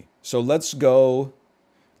sense to me. So let's go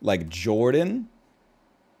like Jordan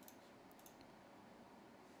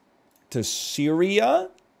to Syria.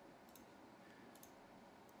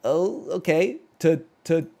 Oh, okay. To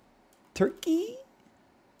Turkey?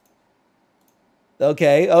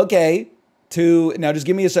 Okay. Now just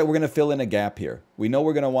give me a sec. We're going to fill in a gap here. We know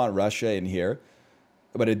we're going to want Russia in here,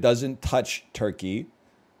 but it doesn't touch Turkey.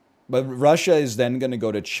 But Russia is then going to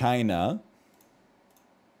go to China,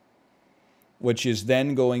 which is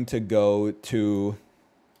then going to go to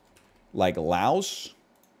like Laos,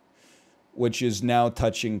 which is now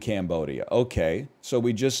touching Cambodia. Okay, so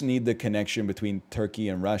we just need the connection between Turkey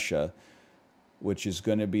and Russia, which is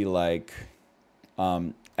going to be like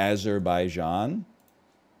Azerbaijan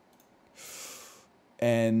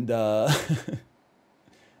and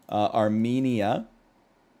Armenia.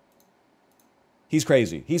 He's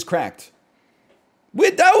crazy. He's cracked.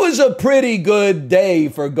 That was a pretty good day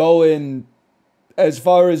for going as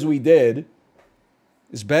far as we did.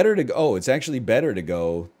 It's better to go. Oh, it's actually better to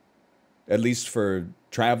go, at least for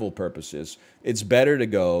travel purposes. It's better to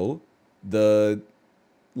go the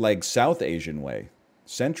like South Asian way.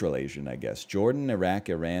 Central Asian, I guess. Jordan, Iraq,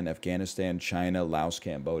 Iran, Afghanistan, China, Laos,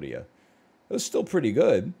 Cambodia. It was still pretty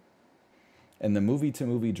good. And the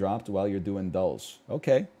movie-to-movie dropped while you're doing dulls.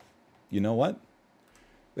 Okay. You know what?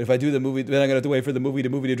 If I do the movie, then I'm going to have to wait for the movie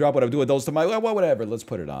to drop. When I'm doing dulls to my... Well, whatever. Let's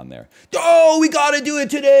put it on there. Oh, we got to do it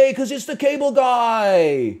today because it's the Cable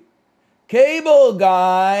Guy. Cable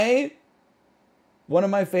Guy. One of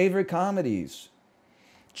my favorite comedies.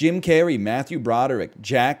 Jim Carrey, Matthew Broderick,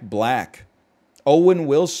 Jack Black, Owen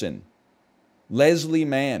Wilson, Leslie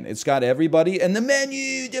Mann. It's got everybody. And the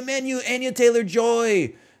menu, Anya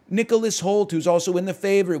Taylor-Joy, Nicholas Hoult, who's also in The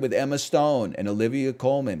Favorite with Emma Stone, and Olivia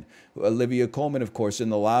Colman. Olivia Colman, of course, in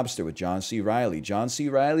The Lobster with John C. Reilly. John C.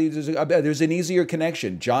 Reilly, there's an easier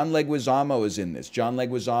connection. John Leguizamo is in this. John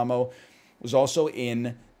Leguizamo was also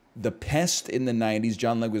in The Pest in the 90s.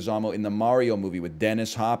 John Leguizamo in the Mario movie with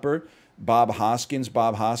Dennis Hopper. Bob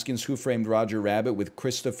Hoskins, Who Framed Roger Rabbit with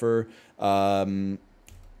Christopher Lloyd,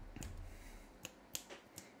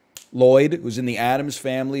 who's in The Addams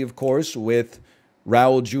Family, of course, with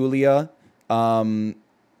Raul Julia,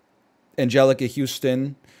 Angelica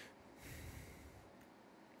Houston,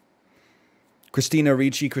 Christina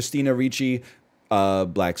Ricci,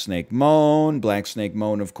 Black Snake Moan,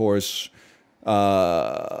 of course,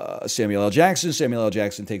 Samuel L.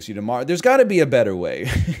 Jackson Takes You to Mars. There's got to be a better way.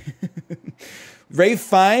 Rafe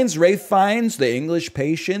Fiennes, The English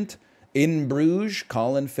Patient, In Bruges,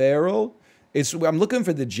 Colin Farrell. I'm looking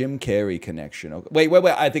for the Jim Carrey connection. Okay. Wait,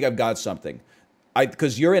 I think I've got something.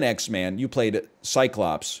 Because you're an X-Man, you played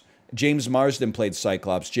Cyclops. James Marsden played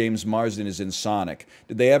Cyclops. James Marsden is in Sonic.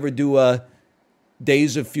 Did they ever do a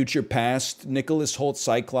Days of Future Past, Nicholas Hoult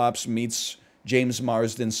Cyclops meets James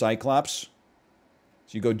Marsden Cyclops?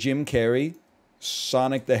 So you go Jim Carrey,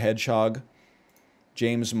 Sonic the Hedgehog,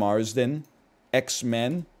 James Marsden,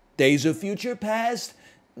 X-Men, Days of Future Past,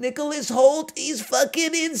 Nicholas Hoult, he's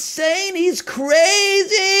fucking insane, he's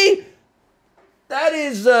crazy! That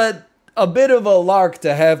is a bit of a lark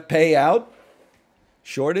to have pay out.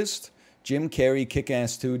 Shortest, Jim Carrey,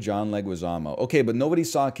 Kick-Ass 2, John Leguizamo. Okay, but nobody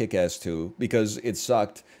saw Kick-Ass 2 because it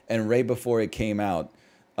sucked, and right before it came out,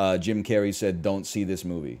 Jim Carrey said, don't see this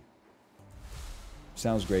movie.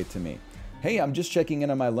 Sounds great to me. Hey, I'm just checking in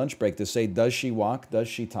on my lunch break to say, does she walk? Does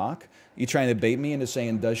she talk? You trying to bait me into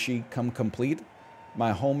saying, does she come complete?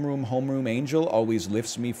 My homeroom angel always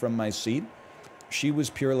lifts me from my seat. She was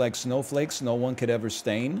pure like snowflakes, no one could ever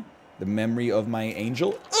stain. The memory of my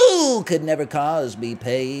angel, ooh, could never cause me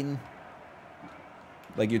pain.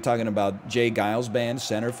 Like you're talking about Jay Giles' band,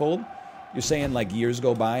 Centerfold? You're saying like years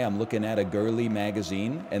go by, I'm looking at a girly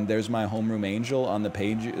magazine, and there's my homeroom angel on the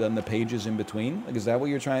pages in between? Like, is that what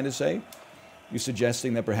you're trying to say? You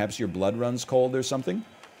suggesting that perhaps your blood runs cold or something?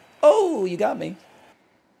 Oh, you got me.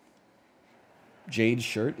 Jade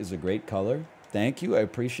shirt is a great color. Thank you, I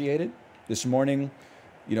appreciate it. This morning,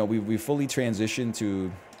 you know, we fully transitioned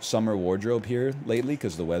to summer wardrobe here lately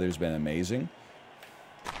because the weather's been amazing.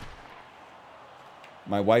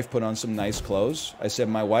 My wife put on some nice clothes. I said,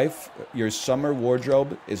 my wife, your summer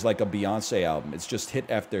wardrobe is like a Beyonce album. It's just hit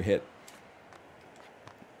after hit.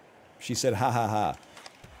 She said, ha ha ha.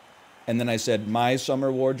 And then I said, my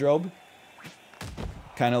summer wardrobe,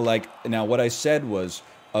 kind of like, now what I said was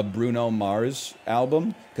a Bruno Mars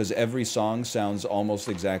album, because every song sounds almost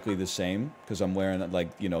exactly the same, because I'm wearing, like,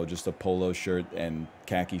 you know, just a polo shirt and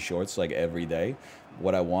khaki shorts, like, every day.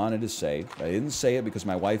 What I wanted to say, I didn't say it because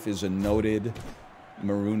my wife is a noted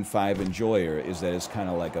Maroon 5 enjoyer, is that it's kind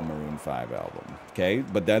of like a Maroon 5 album, okay?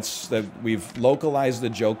 But that's, that we've localized the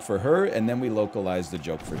joke for her, and then we localized the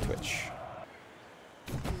joke for Twitch.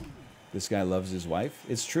 This guy loves his wife.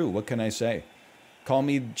 It's true, what can I say? Call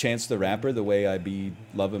me Chance the Rapper the way I be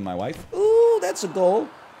loving my wife. Ooh, that's a goal.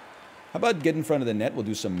 How about get in front of the net? We'll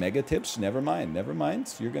do some mega tips. Never mind, never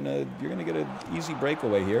mind. You're gonna get an easy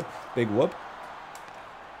breakaway here. Big whoop.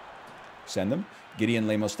 Send them. Gideon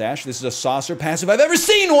Le Mustache. This is a saucer pass if I've ever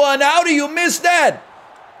seen one. How do you miss that?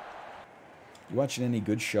 You watching any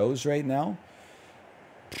good shows right now?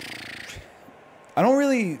 I don't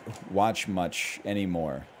really watch much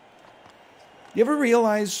anymore. You ever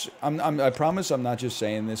realize, I promise I'm not just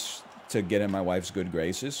saying this to get in my wife's good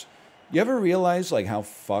graces. You ever realize, like, how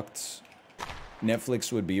fucked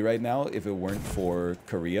Netflix would be right now if it weren't for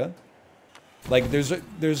Korea? Like,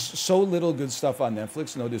 there's so little good stuff on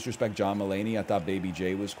Netflix. No disrespect, John Mulaney. I thought Baby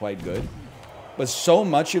J was quite good. But so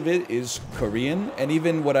much of it is Korean, and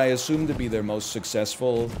even what I assume to be their most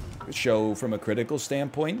successful show from a critical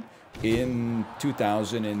standpoint in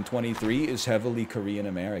 2023 is heavily Korean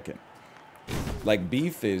American. Like,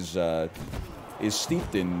 Beef is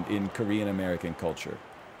steeped in Korean American culture.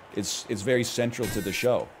 It's very central to the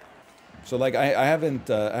show. So, like, I haven't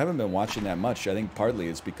been watching that much. I think partly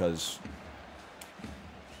it's because,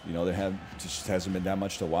 you know, just hasn't been that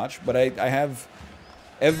much to watch. But I have,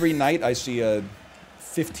 every night I see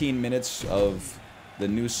 15 minutes of the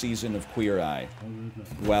new season of Queer Eye.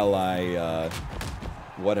 While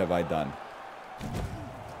what have I done?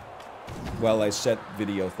 Well, I set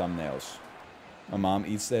video thumbnails. My mom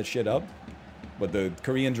eats that shit up. But the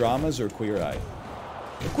Korean dramas or Queer Eye?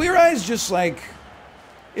 Queer Eye is just like,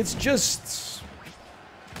 it's just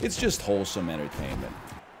wholesome entertainment.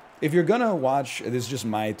 If you're gonna watch, this is just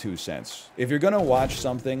my 2 cents. If you're gonna watch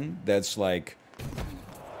something that's like,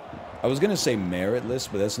 I was gonna say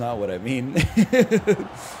meritless, but that's not what I mean.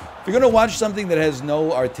 If you're gonna watch something that has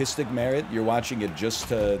no artistic merit, you're watching it just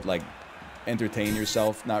to, like, entertain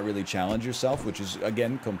yourself, not really challenge yourself, which is,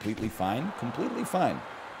 again, completely fine. Completely fine.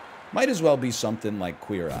 Might as well be something like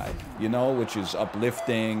Queer Eye, you know, which is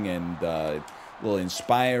uplifting and a little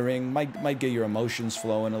inspiring. Might get your emotions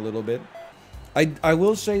flowing a little bit. I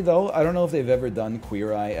will say, though, I don't know if they've ever done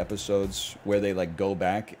Queer Eye episodes where they, like, go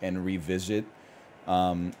back and revisit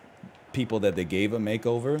people that they gave a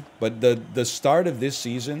makeover. But the start of this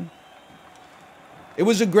season, it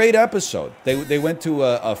was a great episode. They went to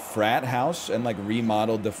a frat house and, like,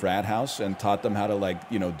 remodeled the frat house and taught them how to, like,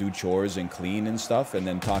 you know, do chores and clean and stuff and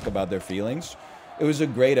then talk about their feelings. It was a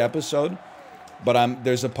great episode, but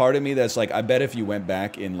there's a part of me that's like, I bet if you went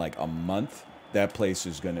back in, like, a month, that place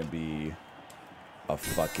is gonna be a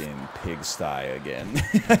fucking pigsty again.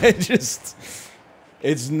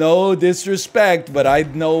 It's no disrespect, but I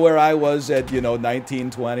know where I was at, you know,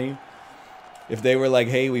 1920. If they were like,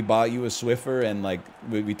 hey, we bought you a Swiffer and, like,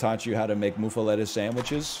 we taught you how to make muffaletta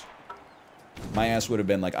sandwiches, my ass would have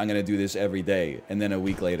been like, I'm going to do this every day. And then a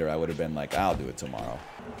week later, I would have been like, I'll do it tomorrow.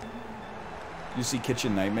 You see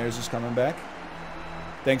Kitchen Nightmares is coming back?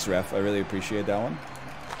 Thanks, Ref. I really appreciate that one.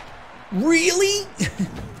 Really?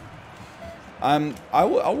 I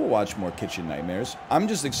will watch more Kitchen Nightmares. I'm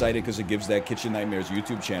just excited because it gives that Kitchen Nightmares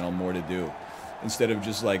YouTube channel more to do. Instead of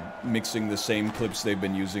just, like, mixing the same clips they've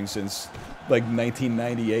been using since, like,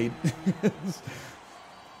 1998.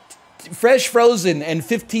 Fresh Frozen and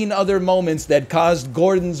 15 other moments that caused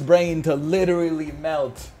Gordon's brain to literally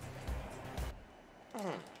melt.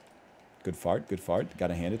 Good fart, good fart.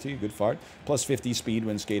 Gotta hand it to you, good fart. Plus 50 speed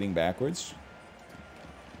when skating backwards.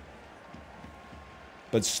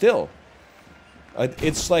 But still,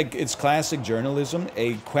 it's like, it's classic journalism.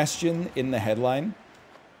 A question in the headline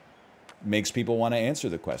makes people want to answer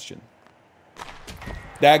the question.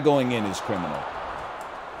 That going in is criminal.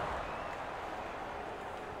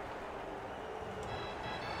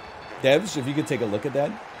 Devs, if you could take a look at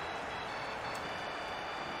that.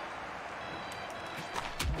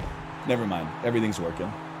 Never mind. Everything's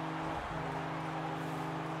working.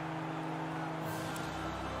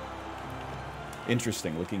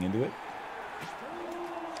 Interesting looking into it.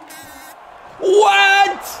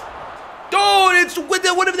 What?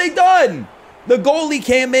 Dude, what have they done? The goalie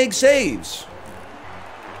can't make saves.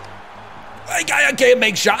 I can't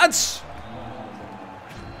make shots.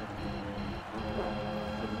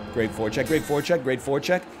 Great forecheck, great forecheck, great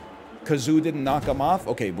forecheck. Kazoo didn't knock him off.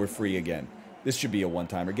 Okay, we're free again. This should be a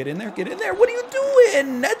one-timer. Get in there, get in there. What are you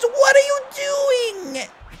doing? What are you doing?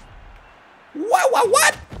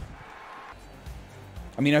 What?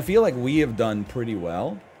 I mean, I feel like we have done pretty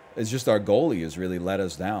well. It's just our goalie has really let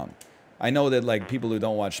us down. I know that, like, people who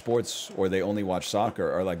don't watch sports or they only watch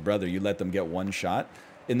soccer are like, brother, you let them get one shot.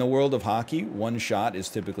 In the world of hockey, one shot is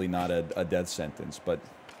typically not a death sentence, but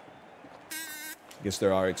I guess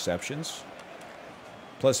there are exceptions.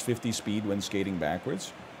 Plus 50 speed when skating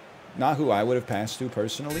backwards. Not who I would have passed to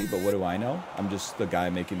personally, but what do I know? I'm just the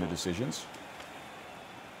guy making the decisions.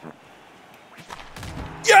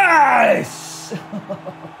 Yes!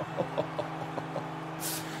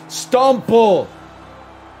 Stumple!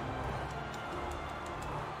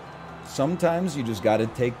 Sometimes you just gotta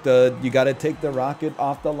take the rocket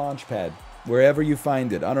off the launch pad. Wherever you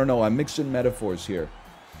find it. I don't know, I'm mixing metaphors here.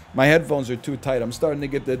 My headphones are too tight. I'm starting to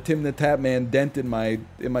get the Tim the Tap Man dent in my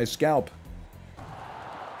scalp.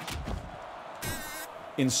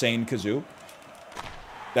 Insane Kazoo.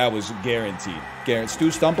 That was guaranteed.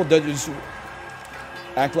 Stu Stumple does just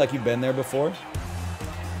act like you've been there before.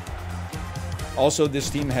 Also, this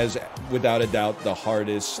team has, without a doubt, the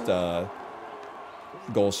hardest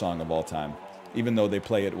goal song of all time. Even though they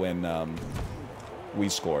play it when we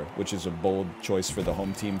score, which is a bold choice for the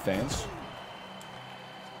home team fans.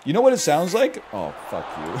 You know what it sounds like? Oh, fuck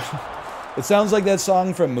you. It sounds like that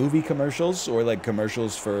song from movie commercials or like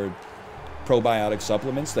commercials for probiotic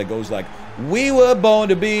supplements that goes like, we were born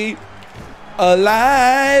to be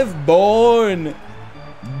alive, born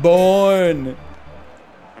to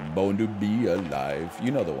be alive. You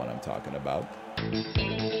know the one I'm talking about.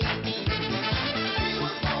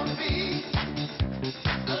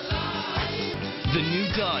 The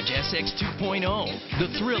new Dodge SX 2.0, the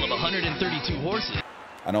thrill of 132 horses.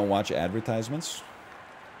 I don't watch advertisements.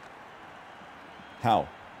 How?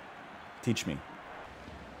 Teach me.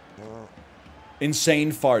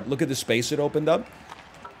 Insane fart. Look at the space it opened up.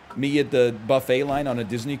 Me at the buffet line on a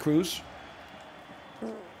Disney cruise.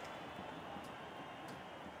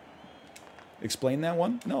 Explain that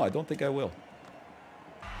one? No, I don't think I will.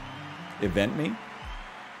 Event me?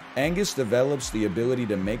 Angus develops the ability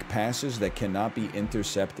to make passes that cannot be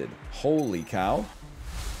intercepted. Holy cow.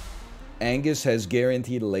 Angus has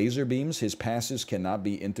guaranteed laser beams. His passes cannot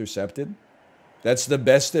be intercepted. That's the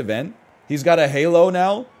best event. He's got a halo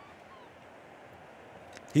now.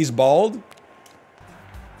 He's bald.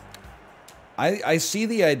 I see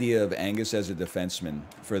the idea of Angus as a defenseman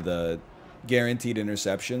for the guaranteed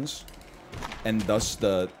interceptions. And thus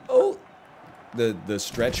the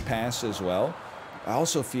stretch pass as well. I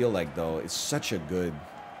also feel like, though, it's such a good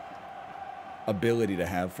ability to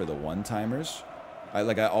have for the one-timers. I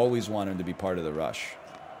always want him to be part of the rush.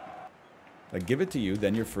 Like, give it to you,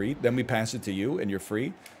 then you're free. Then we pass it to you, and you're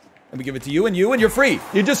free. And we give it to you, and you're free.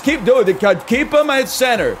 You just keep doing it. Keep him at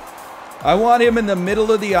center. I want him in the middle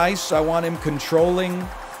of the ice. I want him controlling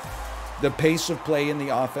the pace of play in the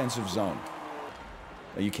offensive zone.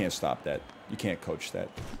 You can't stop that. You can't coach that.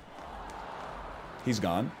 He's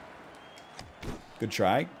gone. Good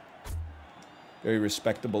try. Very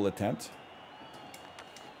respectable attempt.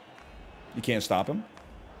 You can't stop him.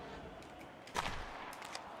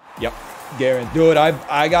 Yep. Guaranteed. Dude,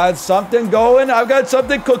 I got something going. I've got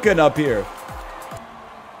something cooking up here.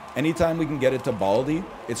 Anytime we can get it to Baldy,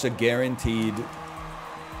 it's a guaranteed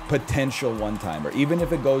potential one-timer. Even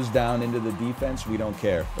if it goes down into the defense, we don't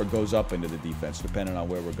care. Or goes up into the defense, depending on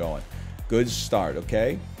where we're going. Good start,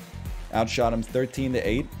 okay? Outshot him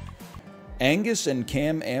 13-8. Angus and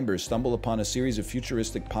Cam Amber stumble upon a series of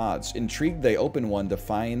futuristic pods. Intrigued, they open one to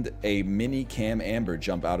find a mini Cam Amber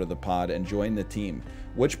jump out of the pod and join the team.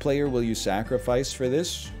 Which player will you sacrifice for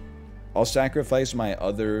this? I'll sacrifice my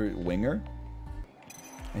other winger.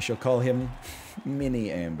 I shall call him Mini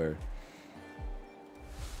Amber.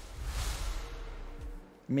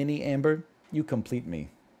 Mini Amber, you complete me.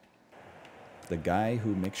 The guy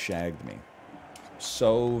who McShagged me.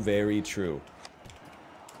 So very true.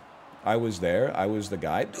 I was there. I was the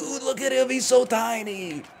guy. Dude, look at him. He's so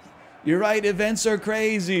tiny. You're right. Events are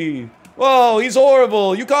crazy. Whoa, he's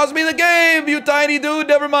horrible. You cost me the game, you tiny dude.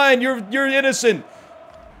 Never mind. You're innocent.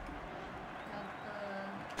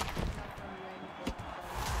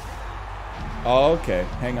 Oh, okay.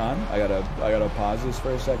 Hang on. I gotta pause this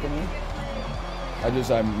for a second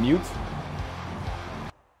here. I'm mute.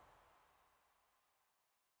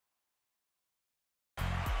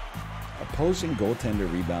 Opposing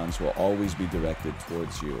goaltender rebounds will always be directed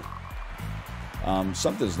towards you.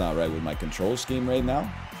 Something's not right with my control scheme right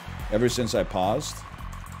now. Ever since I paused.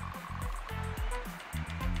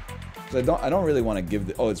 I don't really want to give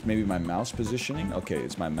the... Oh, it's maybe my mouse positioning? Okay,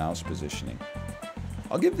 it's my mouse positioning.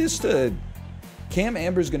 I'll give this to... Cam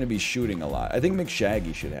Amber's going to be shooting a lot. I think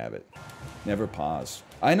McShaggy should have it. Never pause.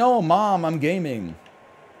 I know, Mom, I'm gaming.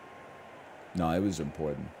 No, it was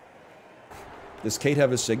important. Does Kate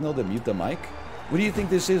have a signal to mute the mic? What do you think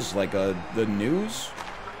this is? Like the news?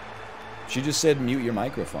 She just said mute your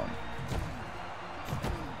microphone.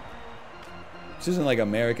 This isn't like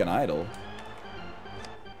American Idol.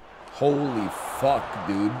 Holy fuck,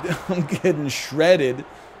 dude. I'm getting shredded.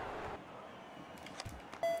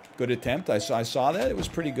 Good attempt. I saw that. It was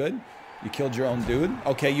pretty good. You killed your own dude.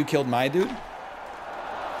 Okay, you killed my dude.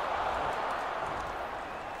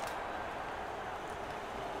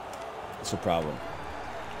 What's the problem?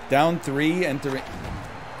 Down three, entering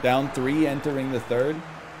the third.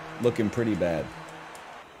 Looking pretty bad.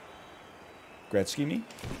 Gretzky me?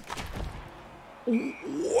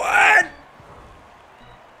 What?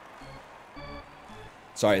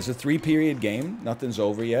 Sorry, it's a 3-period game. Nothing's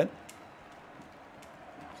over yet.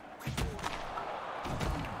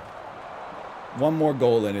 One more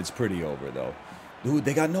goal and it's pretty over, though. Dude,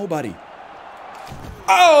 they got nobody.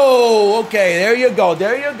 Oh, okay. There you go.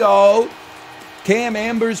 There you go. Cam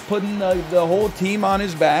Amber's putting the whole team on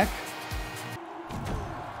his back.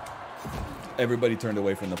 Everybody turned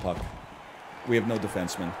away from the puck. We have no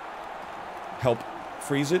defenseman. Help.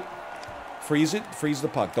 Freeze it. Freeze it. Freeze the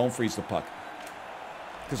puck. Don't freeze the puck.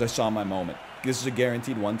 Because I saw my moment. This is a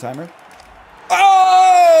guaranteed one-timer.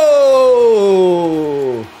 Oh!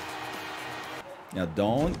 Now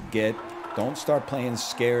don't start playing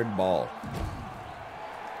scared ball.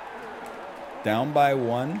 Down by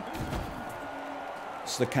 1.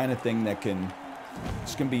 It's the kind of thing that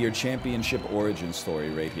this can be your championship origin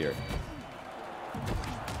story right here.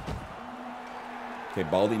 Okay,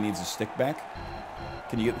 Baldy needs a stick back.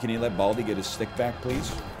 Can you let Baldy get his stick back,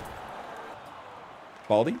 please?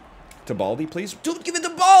 Baldy? To Baldy, please? Dude, give it to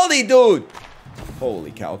Baldy, dude!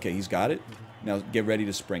 Holy cow. Okay, he's got it. Now get ready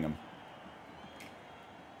to spring him.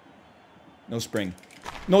 No spring.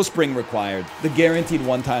 No spring required. The guaranteed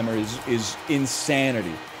one-timer is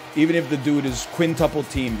insanity. Even if the dude is quintuple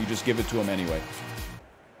teamed, you just give it to him anyway.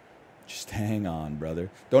 Just hang on,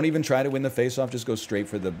 brother. Don't even try to win the face-off. Just go straight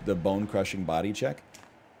for the bone-crushing body check.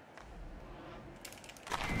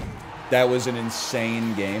 That was an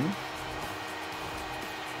insane game.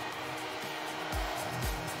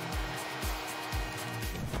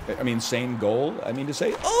 I mean, same goal. I mean to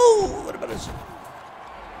say, oh, what about this?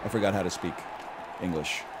 I forgot how to speak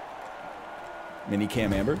English. Mini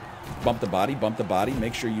Cam Amber. Bump the body,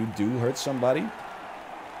 make sure you do hurt somebody.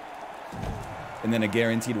 And then a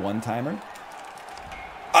guaranteed one-timer.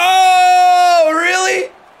 Oh, really?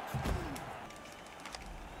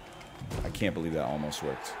 I can't believe that almost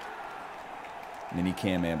worked. Mini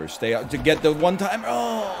Cam Amber. Stay out to get the one-timer.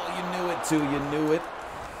 Oh, you knew it too, you knew it.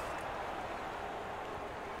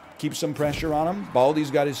 Keep some pressure on him.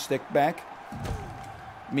 Baldy's got his stick back.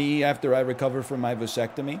 Me after I recover from my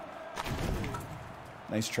vasectomy.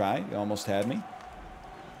 Nice try. You almost had me.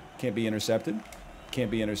 Can't be intercepted.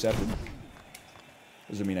 Can't be intercepted.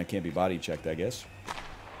 Doesn't mean I can't be body checked, I guess.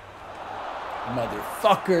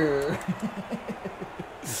 Motherfucker.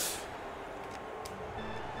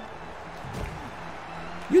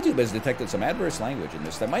 YouTube has detected some adverse language in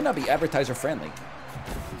this that might not be advertiser friendly.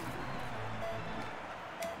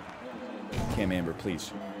 Cam Amber,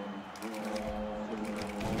 please.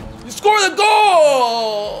 You score the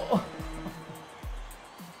goal!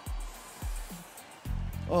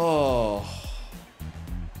 Oh.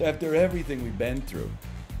 After everything we've been through.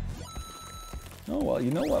 Oh, well,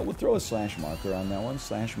 you know what? We'll throw a slash marker on that one.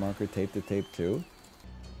 Slash marker, tape to tape 2.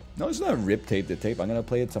 No, it's not rip tape to tape. I'm going to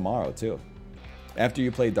play it tomorrow, too. After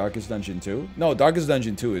you play Darkest Dungeon 2? No, Darkest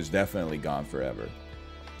Dungeon 2 is definitely gone forever.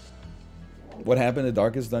 What happened to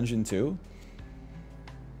Darkest Dungeon 2?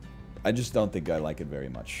 I just don't think I like it very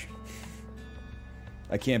much.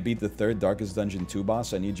 I can't beat the 3rd Darkest Dungeon 2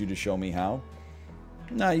 boss. I need you to show me how.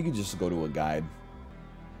 Nah, you can just go to a guide.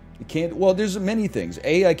 You can't... Well, there's many things.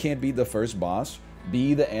 A, I can't beat the first boss.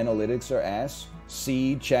 B, the analytics are ass.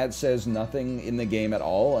 C, chat says nothing in the game at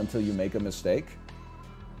all until you make a mistake.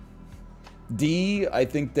 D, I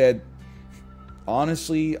think that...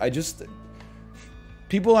 Honestly,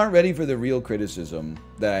 people aren't ready for the real criticism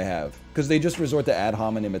that I have. Because they just resort to ad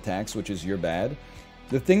hominem attacks, which is you're bad.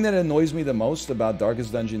 The thing that annoys me the most about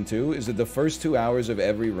Darkest Dungeon 2 is that the first 2 hours of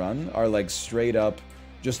every run are like straight up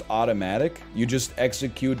just automatic. You just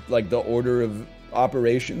execute like the order of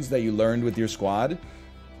operations that you learned with your squad.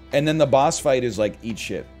 And then the boss fight is like eat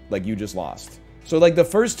shit. Like you just lost. So like the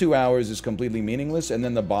first 2 hours is completely meaningless, and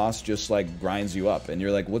then the boss just like grinds you up, and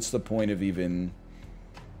you're like, what's the point of even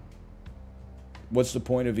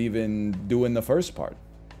doing the first part?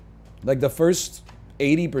 Like the first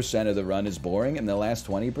 80% of the run is boring, and the last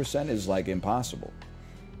 20% is like impossible.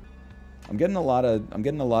 I'm getting a lot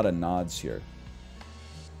of nods here.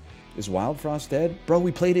 Is Wild Frost dead? Bro,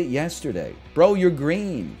 we played it yesterday. Bro, you're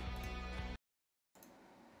green.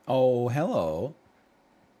 Oh, hello.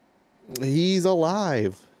 He's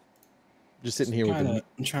alive. Just sitting here with the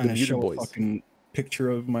I'm trying to show boys. a fucking picture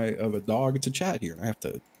of a dog to chat here. I have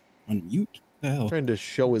to unmute. The hell? Trying to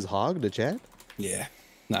show his hog to chat? Yeah.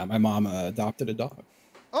 Nah, my mom adopted a dog.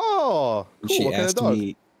 Oh, cool. She What kind of asked dog?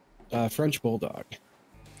 me French bulldog.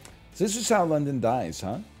 So this is how London dies,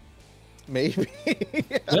 huh? Maybe.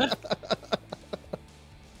 Yeah.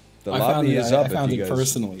 The lobby is up. I found if you it guys...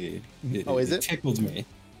 personally. It tickled me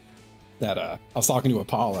that I was talking to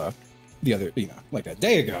Apollo the other, like a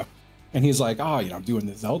day ago, and he's like, "Oh, I'm doing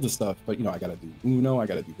the Zelda stuff, but I gotta do Uno, I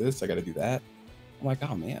gotta do this, I gotta do that." I'm like,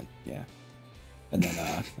 "Oh man, yeah." And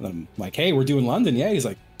then I'm like, "Hey, we're doing London, yeah?" He's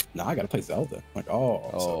like, "No, I gotta play Zelda." I'm like,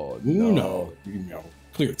 "Oh, so Uno,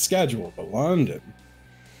 cleared schedule, but London."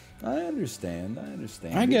 I understand.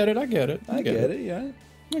 I get it. I get it. I get it. Yeah.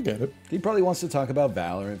 I get it. He probably wants to talk about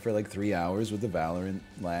Valorant for like 3 hours with the Valorant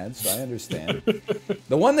lads. I understand.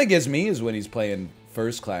 The one that gets me is when he's playing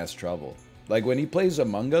First Class Trouble. Like when he plays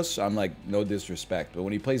Among Us, I'm like, no disrespect, but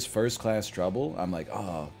when he plays First Class Trouble, I'm like,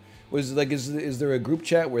 oh. Is there a group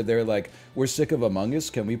chat where they're like, we're sick of Among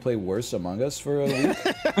Us, can we play worse Among Us for a week?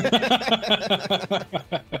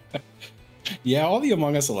 Yeah, all the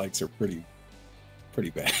Among Us likes are pretty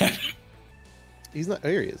bad. He's not.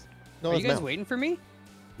 Here he is. No, Are you guys waiting for me?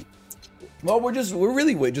 Well, we're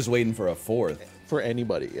really just waiting for a fourth. For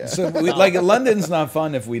anybody, yeah. So like London's not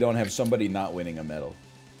fun if we don't have somebody not winning a medal.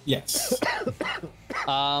 Yes.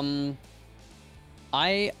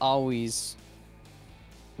 I always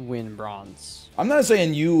win bronze. I'm not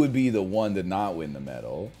saying you would be the one to not win the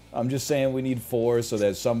medal. I'm just saying we need 4 so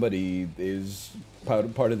that somebody is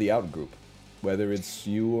part of the out group. Whether it's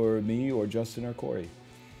you or me or Justin or Corey.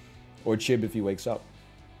 Or Chib if he wakes up.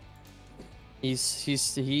 He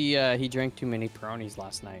drank too many Peronis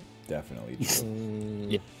last night. Definitely.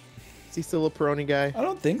 Yeah. Is he still a Peroni guy? I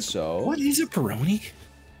don't think so. What is a Peroni?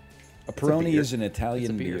 A Peroni is an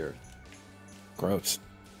Italian beer. Gross.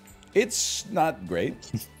 It's not great.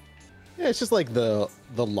 Yeah, it's just like the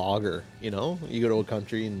lager, You go to a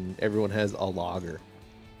country and everyone has a lager.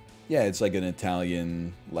 Yeah, it's like an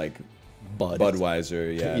Italian, like,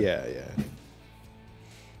 Budweiser, yeah. Yeah.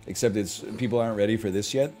 Except people aren't ready for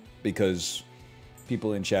this yet, because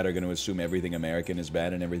people in chat are going to assume everything American is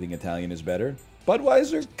bad and everything Italian is better.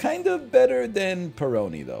 Budweiser, kind of better than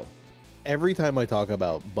Peroni, though. Every time I talk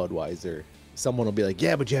about Budweiser, someone will be like,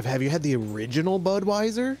 yeah, but Jeff, have you had the original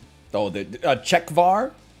Budweiser? Oh, the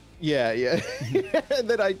Czechvar? Yeah. And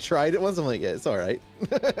then I tried it once. I'm like, yeah, it's all right.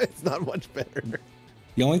 It's not much better.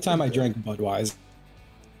 The only time I drank Budweiser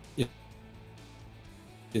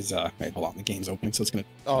is wait, hold on, the game's opening, so it's gonna.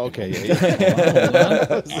 Oh, okay, yeah.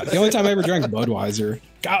 The only time I ever drank Budweiser,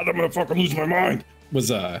 God, I'm gonna fucking lose my mind, was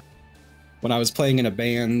when I was playing in a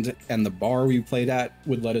band and the bar we played at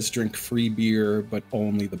would let us drink free beer, but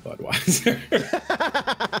only the Budweiser.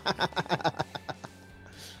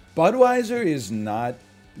 Budweiser is not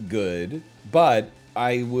good, but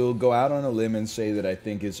I will go out on a limb and say that I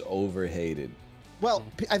think it's overhated. Well,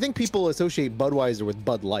 I think people associate Budweiser with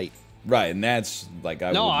Bud Light. Right, and that's like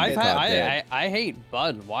I hate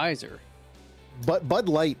Budweiser. But Bud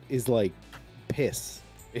Light is like piss.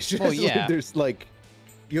 It's just like, there's like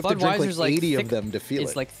you have to drink like 80 of them to feel it.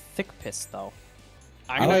 It's like thick piss though.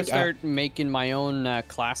 I'm gonna start making my own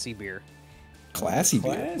classy beer. Classy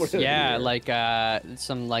beer? Yeah, like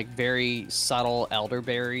some like very subtle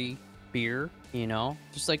elderberry beer,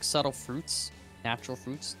 just like subtle fruits, natural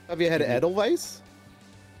fruits. Have you had Edelweiss?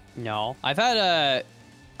 No, I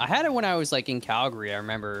had it when I was like in Calgary. I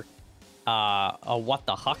remember a What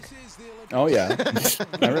the Huck. Oh yeah,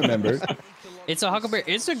 I remember. It's a huckleberry.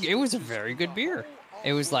 It was a very good beer.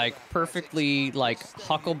 It was like perfectly like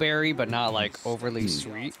huckleberry, but not like overly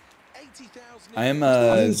sweet.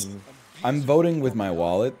 I'm voting with my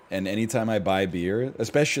wallet, and anytime I buy beer,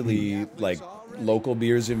 especially like local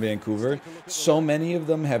beers in Vancouver, so many of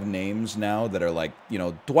them have names now that are like,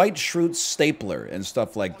 Dwight Schrute's Stapler and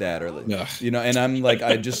stuff like that, or and I'm like,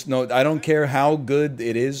 I just know, I don't care how good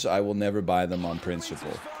it is, I will never buy them on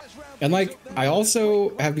principle. And like, I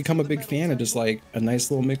also have become a big fan of just like a nice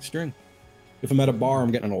little mixed drink. If I'm at a bar,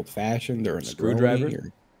 I'm getting an old fashioned or a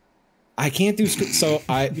screwdriver. I can't do so.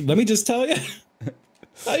 Let me just tell you.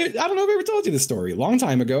 I don't know if I ever told you this story. Long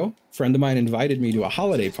time ago, a friend of mine invited me to a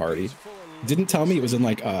holiday party. Didn't tell me it was in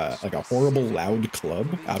like a horrible loud club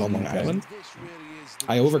out on Long Island.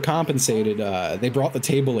 I overcompensated. They brought the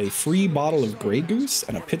table a free bottle of Grey Goose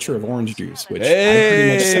and a pitcher of orange juice, which I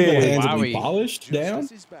pretty much single-handedly polished down.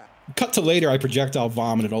 Cut to later, I projectile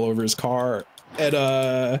vomited all over his car, and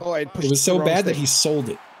it was so bad that he sold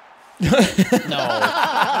it. No.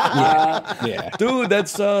 Yeah. Dude,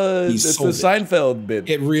 that's the Seinfeld bit.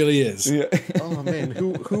 It really is. Yeah. Oh man,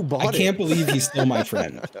 who bought it? I can't believe he's still my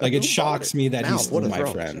friend. Like it shocks me that he's still my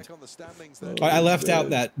friend. I left out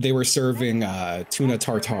that they were serving tuna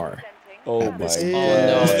tartare. Oh my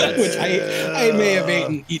god. Which I may have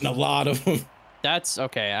eaten a lot of them. That's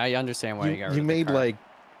okay. I understand why you got rid You of the made car. like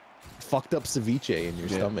fucked up ceviche in your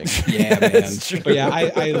stomach. Yeah, man. But yeah,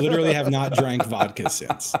 I literally have not drank vodka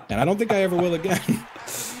since, and I don't think I ever will again.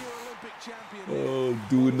 Oh,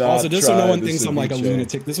 do not. Also, just so no one try thinks the I'm like a ceviche.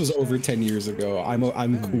 lunatic, this was over 10 years ago. I'm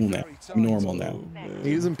cool now. I'm normal now.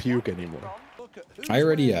 He doesn't puke anymore. I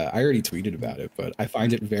already tweeted about it, but I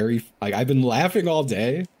find it very like I've been laughing all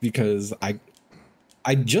day because I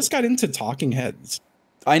just got into Talking Heads.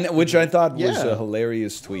 I know, which I thought was a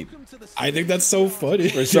hilarious tweet. I think that's so funny.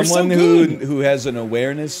 For someone who has an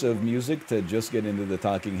awareness of music to just get into the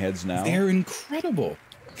Talking Heads now. They're incredible.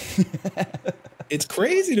 It's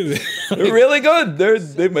crazy to me. They're really good.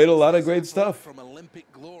 They made a lot of great stuff. Let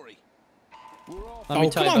me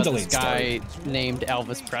tell you about this guy named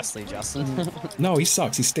Elvis Presley, Justin. No, he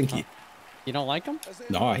sucks. He's stinky. You don't like him?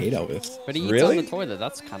 No, I hate Elvis. But he eats on the toilet.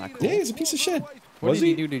 That's kind of cool. Yeah, he's a piece of shit. What did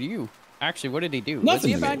he do to you? Actually, what did he do? Nothing. Was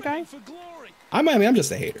he a bad guy? I mean, I'm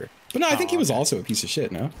just a hater. But no, I think he was also a piece of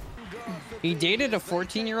shit, no? He dated a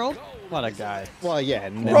 14-year-old? What a guy. Well, yeah.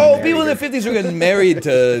 Bro, people in the 50s were getting married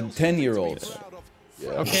to 10-year-olds. Yeah.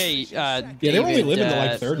 Okay, yeah, they were only living to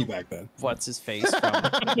like 30 back then. What's his face from?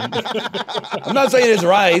 I'm not saying it's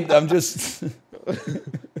right. I'm just...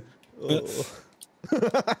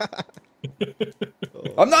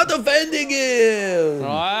 I'm not defending him!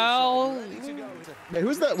 Well... Hey,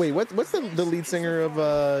 who's that? Wait, what's the lead singer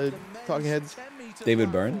of Talking Heads? David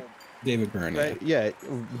Byrne? David Byrne, right? Yeah,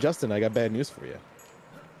 Justin, I got bad news for you.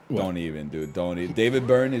 What? Don't even, dude. Don't even. David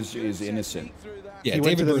Byrne is innocent. Yeah, he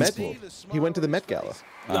David went Byrne's to the cool. He went to the Met Gala.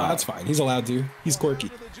 No, that's fine. He's allowed to. He's quirky.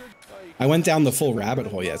 I went down the full rabbit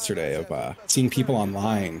hole yesterday of seeing people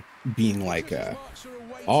online being like,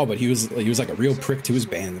 oh, but he was like a real prick to his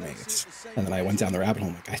bandmates. And then I went down the rabbit hole.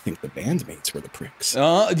 I'm like, I think the bandmates were the pricks.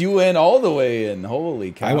 You went all the way in.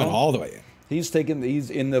 Holy cow. I went all the way in. He's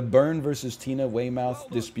in the Byrne versus Tina Weymouth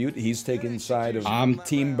dispute. He's taken side of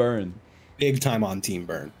Team Byrne. Big time on Team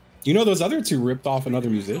Byrne. You know, those other two ripped off another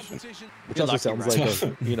musician. Which also sounds like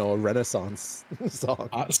a Renaissance song.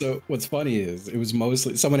 So what's funny is it was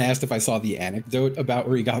mostly someone asked if I saw the anecdote about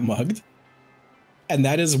where he got mugged. And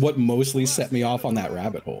that is what mostly set me off on that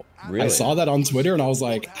rabbit hole. Really? I saw that on Twitter and I was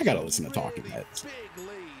like, I gotta listen to Talking Heads.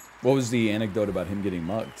 What was the anecdote about him getting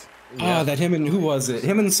mugged? That him and who was it?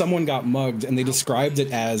 Him and someone got mugged, and they described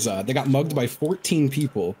it as they got mugged by 14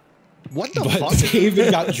 people. What the fuck?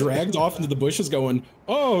 David got dragged off into the bushes going,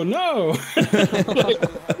 oh no!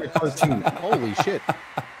 Like, cartoon. Holy shit.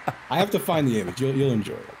 I have to find the image. You'll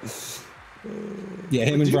enjoy it. Yeah,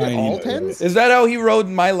 him and Brian. All tens? Is that how he wrote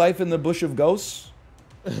My Life in the Bush of Ghosts?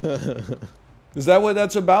 Is that what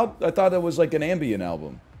that's about? I thought it was like an ambient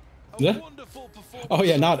album. Yeah. Oh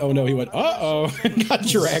yeah, not oh no. He went uh-oh and got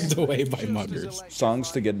dragged away by muggers.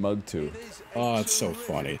 Songs to get mugged to. Oh, it's so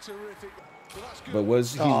funny. But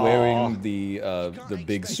was he wearing the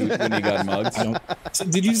big suit when he got mugged? So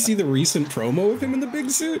did you see the recent promo of him in the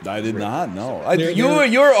big suit? I did not. No.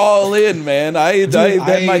 You're all in, man. I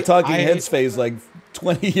had my Talking Heads phase like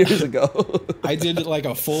 20 years ago. I did like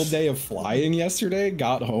a full day of flying yesterday,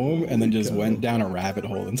 got home, and then just went down a rabbit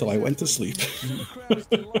hole until I went to sleep.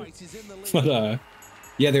 But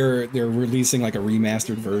yeah, they're releasing like a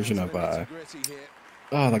remastered version of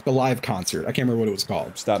like the live concert. I can't remember what it was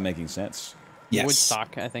called. Stop Making Sense. Yes.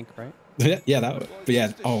 Woodstock, I think, right? Yeah, that. But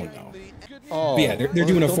yeah, oh no. But yeah, they're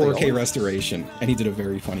doing a 4K restoration, and he did a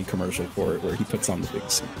very funny commercial for it where he puts on the big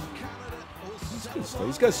suit.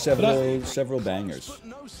 He's got several bangers.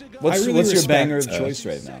 What's your banger of choice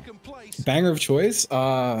right now? Banger of choice?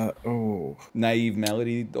 Naive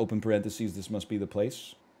Melody, open parentheses, This Must Be the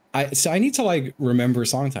Place. So I need to like remember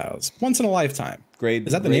song titles. Once in a Lifetime. Great.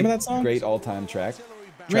 Is that the name of that song? Great all-time track.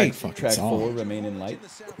 Great Track song. 4, Remain in Light.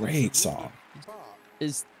 Great song.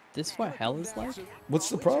 Is this what hell is like? What's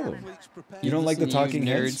the problem? You don't like the Talking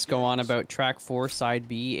Heads? Nerds go on about track 4, side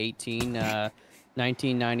B,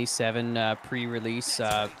 1997 pre-release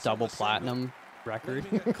double platinum. record.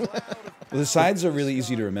 Well, the sides are really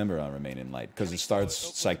easy to remember on Remain in Light because it starts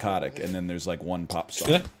psychotic and then there's like one pop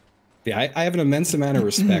song. Yeah, I have an immense amount of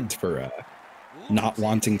respect for not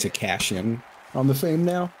wanting to cash in on the fame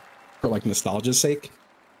now for like nostalgia's sake.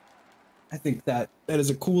 I think that is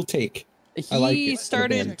a cool take. He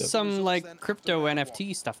started some like crypto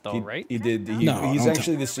NFT stuff though, right? He did. He's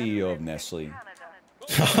actually the CEO of Nestle.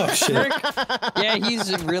 Oh shit! Yeah,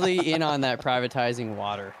 he's really in on that privatizing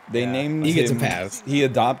water. They named he him, gets a pass. He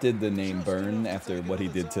adopted the name Burn after what he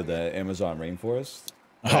did to the Amazon rainforest.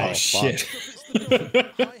 Oh shit!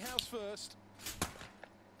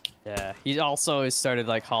 Yeah, he also started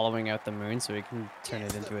like hollowing out the moon so he can turn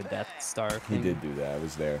it into a Death Star thing. He did do that. I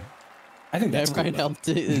was there. I think that's Ryan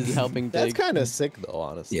is helping dig. That's kind of sick though,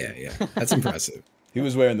 honestly. Yeah, yeah, that's impressive. He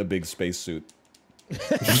was wearing the big space suit.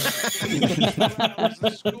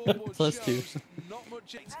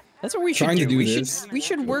 +2. That's what we should do. We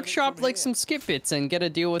should workshop like some skit bits and get a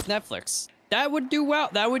deal with Netflix. That would do well.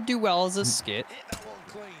 That would do well as a skit.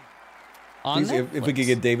 Please, if we could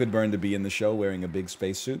get David Byrne to be in the show wearing a big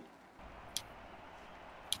space suit.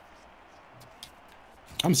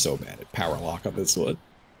 I'm so bad at power lock on this one.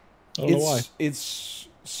 I don't know why. It's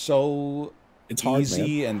so hard,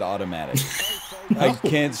 easy and automatic. I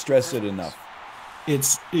can't stress it enough.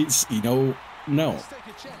 It's no.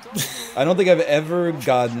 I don't think I've ever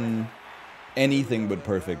gotten anything but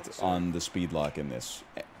perfect on the speed lock in this.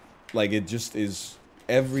 Like, it just is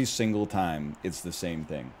every single time it's the same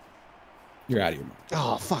thing. You're out of your mind.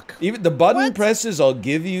 Oh, fuck. Even the button presses I'll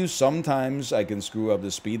give you, sometimes I can screw up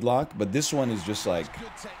the speed lock, but this one is just like,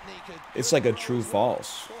 it's like a true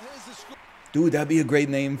false. Dude, that'd be a great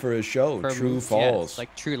name for a show. True False. Yeah,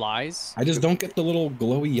 like True Lies. I just don't get the little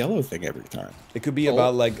glowy yellow thing every time. It could be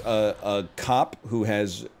about like a cop who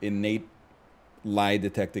has innate lie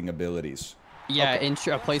detecting abilities. Yeah, in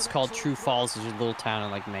a place called True Falls, is a little town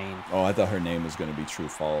in like Maine. Oh, I thought her name was going to be True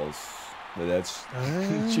Falls. But that's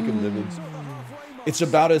Chicken Livings. It's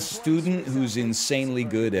about a student who's insanely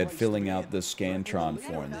good at filling out the Scantron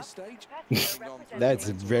form. That's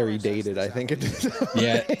very dated, I think.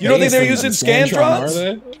 Yeah. You don't think they're using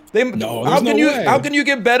Scantrons? No, how can you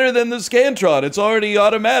get better than the Scantron? It's already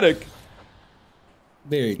automatic.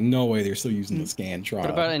 There ain't no way they're still using the Scantron. What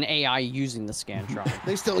about an AI using the Scantron?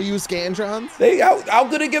 They still use Scantrons? How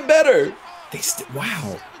could it get better?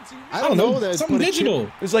 Wow. I don't know. That's something digital.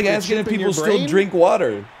 It's like asking if people still drink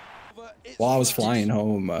water. While I was flying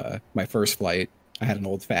home, my first flight, I had an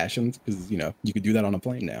old fashioned because you could do that on a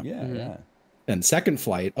plane now. Yeah, yeah. And second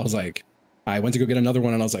flight, I was like, I went to go get another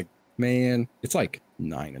one, and I was like, man, it's like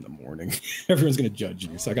 9 in the morning. Everyone's gonna judge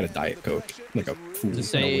you, so I got a Diet Coke, like a fool.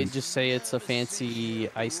 Just say it's a fancy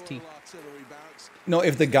iced tea. No,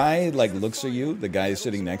 if the guy like looks at you, the guy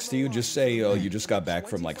sitting next to you, just say, "Oh, you just got back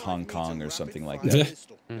from like Hong Kong or something like that."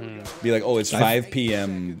 Be like, "Oh, it's 5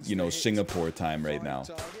 p.m. Singapore time right now."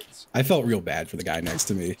 I felt real bad for the guy next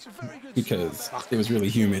to me because it was really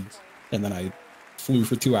humid, and then I flew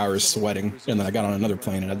for 2 hours sweating, and then I got on another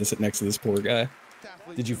plane and I had to sit next to this poor guy.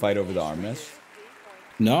 Did you fight over the armrest?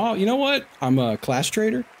 No, you know what? I'm a class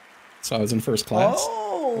trader, so I was in first class.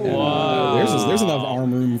 Oh, and, there's enough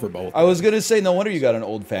arm room for both. I was gonna say, no wonder you got an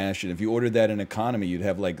old fashioned. If you ordered that in economy, you'd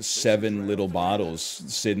have like 7 little bottles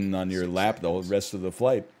sitting on your lap the whole rest of the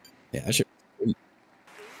flight. Yeah, I should.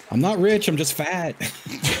 I'm not rich. I'm just fat.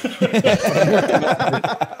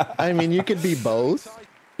 I mean, you could be both.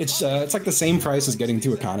 It's like the same price as getting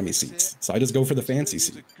 2 economy seats, so I just go for the fancy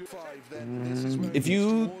seat. If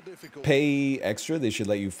you pay extra, they should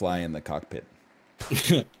let you fly in the cockpit.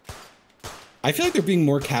 I feel like they're being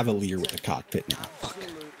more cavalier with the cockpit now.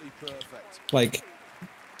 Like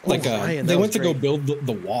they went to go build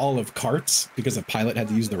the wall of carts because a pilot had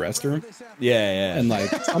to use the restroom. Yeah. And like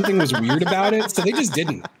something was weird about it, so they just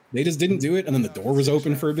didn't. They just didn't do it, and then the door was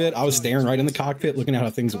open for a bit. I was staring right in the cockpit, looking at how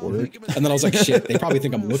things work, and then I was like, "Shit!" They probably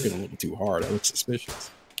think I'm looking a little too hard. I look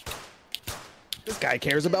suspicious. This guy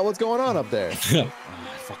cares about what's going on up there.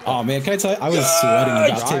 Oh man, can I tell you? I was sweating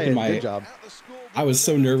about taking my. Good job. I was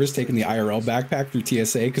so nervous taking the IRL backpack through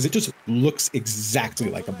TSA because it just looks exactly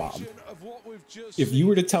like a bomb. If you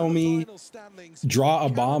were to tell me, draw a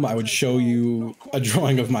bomb, I would show you a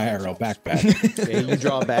drawing of my IRL backpack. Yeah, you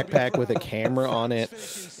draw a backpack with a camera on it,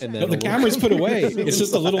 and then no, the camera's put away. It's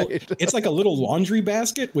just a little. It's like a little laundry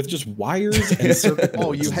basket with just wires and circuit.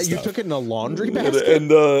 Oh, you took it in a laundry basket, and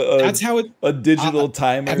that's how it. A digital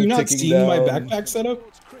timer. Have you not seen down. my backpack setup?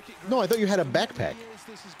 No, I thought you had a backpack.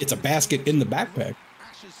 It's a basket in the backpack.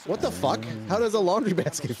 What the fuck? How does a laundry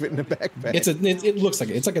basket fit in a backpack? It looks like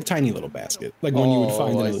it's like a tiny little basket, like one you would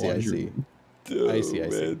find in a laundry room. I see.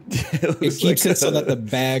 It keeps it so that the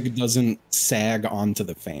bag doesn't sag onto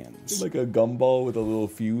the fans. Like a gumball with a little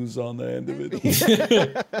fuse on the end of it.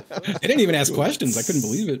 They didn't even ask questions. I couldn't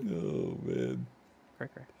believe it. Oh, man.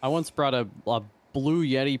 I once brought a Blue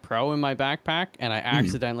Yeti Pro in my backpack, and I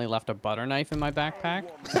accidentally left a butter knife in my backpack.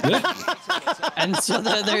 And so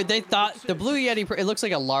they thought the Blue Yeti Pro, it looks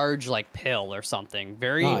like a large like pill or something,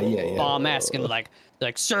 very bomb-esque, and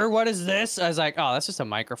like, sir, what is this? I was like, oh, that's just a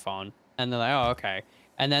microphone. And they're like, oh, okay.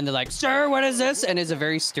 And then they're like, sir, what is this? And it's a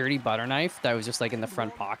very sturdy butter knife that was just like in the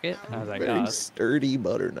front pocket. And I was like, very sturdy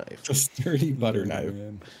butter knife. A sturdy butter knife.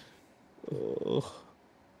 Oh.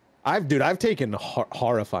 I've taken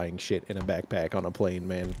horrifying shit in a backpack on a plane,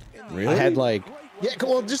 man. Really? I had like,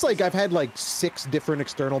 well, just like I've had like 6 different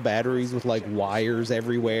external batteries with like wires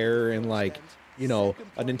everywhere and like, you know,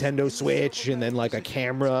 a Nintendo Switch and then like a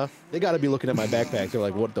camera. They got to be looking at my backpack. They're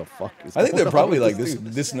like, what the fuck is I think they're probably like,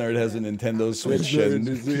 this nerd has a Nintendo Switch and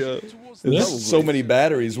there's so many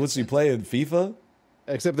batteries. What's he playing, FIFA?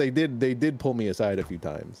 Except they did pull me aside a few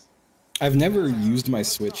times. I've never used my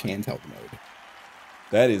Switch handheld mode.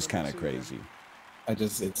 That is kind of crazy.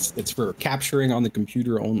 It's for capturing on the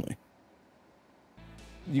computer only.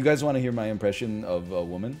 You guys want to hear my impression of a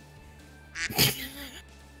woman?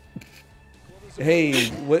 Hey,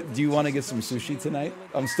 what do you want to get some sushi tonight?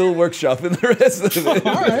 I'm still workshopping the rest of it.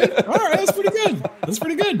 all right, that's pretty good. That's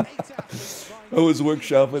pretty good. I was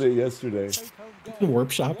workshopping it yesterday.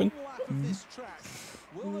 Workshopping?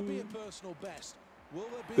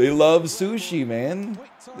 They love sushi, man.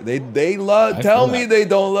 They love. Tell me they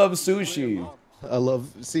don't love sushi. I love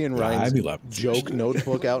seeing Ryan's joke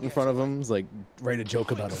notebook out in front of him. It's like, write a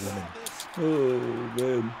joke about a woman. Oh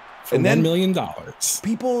man. For and then $1 million.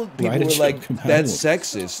 People were like, that's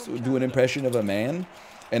sexist. Do an impression of a man.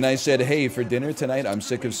 And I said, hey, for dinner tonight, I'm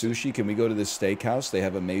sick of sushi. Can we go to this steakhouse? They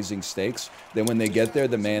have amazing steaks. Then when they get there,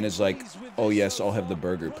 the man is like, oh, yes, I'll have the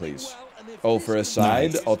burger, please. Oh, for a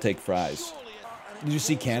side, I'll take fries. Did you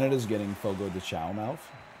see Canada's getting Fogo de Chao mouth?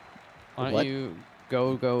 Why don't you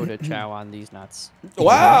go to chow on these nuts?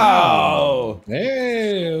 Wow!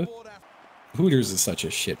 Hey! Hooters is such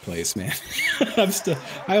a shit place, man.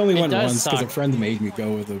 I only went once because a friend made me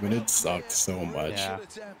go with them, and it sucked so much. Yeah.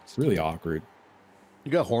 It's really awkward.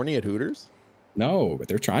 You got horny at Hooters? No, but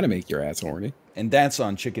they're trying to make your ass horny. And that's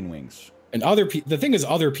on chicken wings. And the thing is,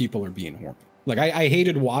 other people are being horny. Like I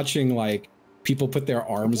hated watching like people put their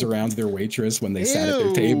arms around their waitress when they sat at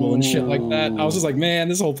their table and shit like that. I was just like, man,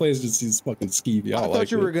 this whole place just is fucking skeevy. I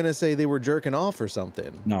thought you were gonna say they were jerking off or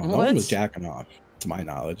something. No, no one was jacking off, to my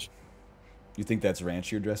knowledge. You think that's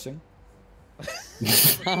ranch you're dressing?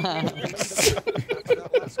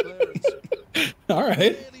 All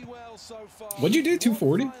right. What'd you do?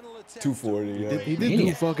 240? 240. Yeah. He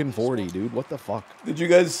did 240, dude. What the fuck? Did you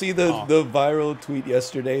guys see the viral tweet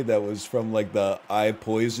yesterday that was from like the I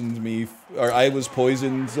poisoned me or I was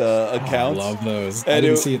poisoned account? I love those. I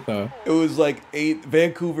didn't see it though. It was like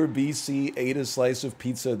Vancouver, BC ate a slice of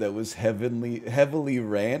pizza that was heavily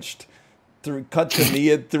ranched. Cut to me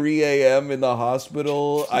at 3 a.m. in the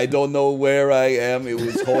hospital. I don't know where I am. It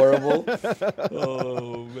was horrible.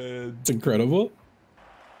 Oh, man. It's incredible.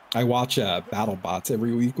 I watch BattleBots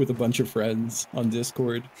every week with a bunch of friends on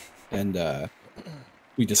Discord. And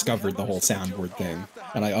we discovered the whole soundboard thing.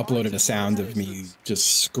 And I uploaded a sound of me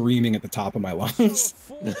just screaming at the top of my lungs.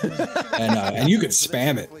 And you could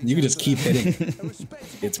spam it. You could just keep hitting.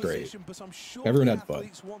 It's great. Everyone had fun.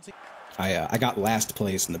 I got last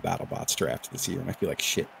place in the BattleBots draft this year, and I feel like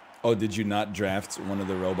shit. Oh, did you not draft one of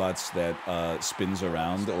the robots that spins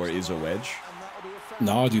around or is a wedge?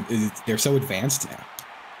 No, dude, they're so advanced now.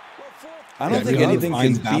 I don't think anything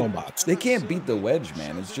can beat BattleBots. They can't beat the wedge,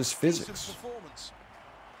 man. It's just physics.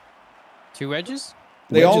 2 wedges?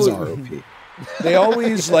 They always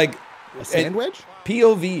like a sand wedge?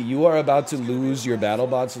 POV, you are about to lose your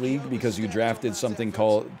BattleBots league because you drafted something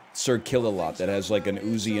called Sir Kill-A-Lot that has like an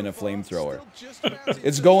Uzi and a flamethrower.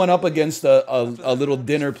 It's going up against a little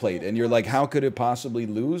dinner plate, and you're like, how could it possibly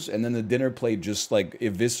lose? And then the dinner plate just like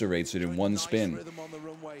eviscerates it in one spin.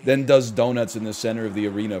 Then does donuts in the center of the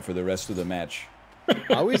arena for the rest of the match.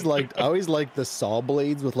 I always liked the saw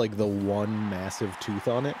blades with like the one massive tooth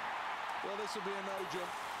on it.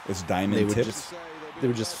 It's diamond tips. They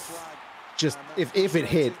were just if it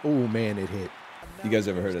hit, oh man, it hit. You guys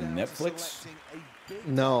ever heard of Netflix?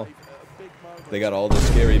 No. They got all the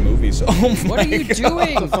scary movies. Oh my What are you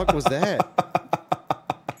doing? What the fuck was that?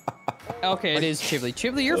 Okay, it is Chibli.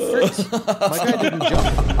 Chibli, you're first. My guy didn't jump.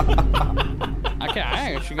 Okay,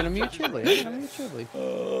 I'm actually gonna mute Chibli.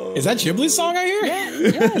 Is that Chibli's song I hear? Yeah,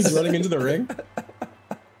 yes. He's running into the ring.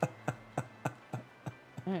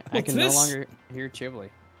 I can this? no longer hear Chibli.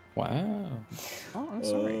 Wow. Oh, I'm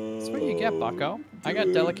sorry. That's what you get, Bucko. I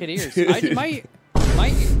got delicate ears.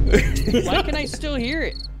 Why can I still hear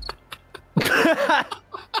it?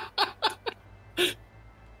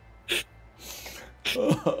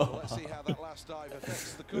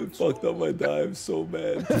 It fucked up my dive so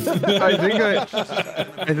bad. I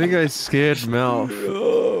think I scared Mel.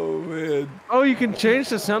 Oh man. Oh, you can change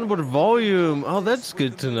the soundboard volume. Oh, that's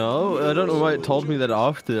good to know. I don't know why it told me that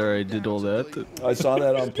after I did all that. I saw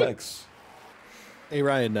that on Plex. Hey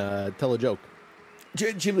Ryan, tell a joke.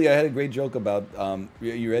 Ghibli, I had a great joke about.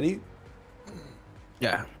 You ready?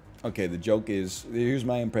 Yeah. Okay, the joke is, here's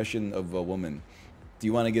my impression of a woman. Do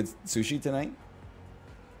you want to get sushi tonight?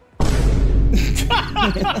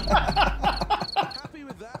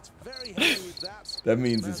 That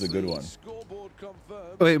means it's a good one.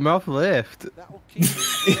 Wait, Mouth left.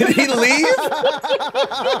 Did he leave?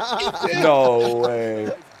 No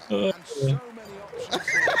way.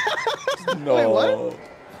 No. Wait, what?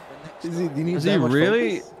 Does he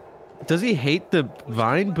really? Does he hate the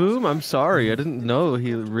Vine boom? I'm sorry, I didn't know he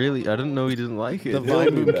didn't like it. The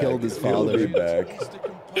Vine boom killed his father. He'll be back.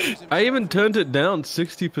 I even turned it down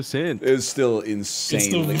 60%. It's still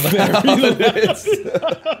insanely loud.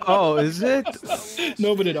 Oh, is it?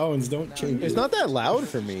 No, but it owns. Don't change it. It's not that loud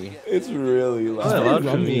for me. It's really It's loud. not loud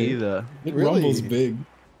for me either. It Really? rumbles big.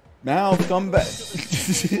 Now come back.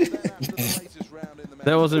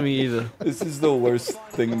 That wasn't me either. This is the worst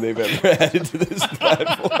thing they've ever added to this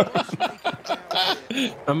platform.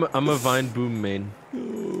 I'm a Vine boom main. Oh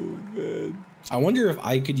man. I wonder if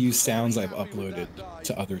I could use sounds I've uploaded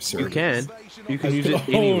to other servers. You can use it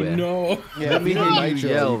anywhere. Oh no! Yeah, Let me hear you Nitro,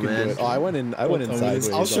 yell, can do man. it. Oh, I went in sideways.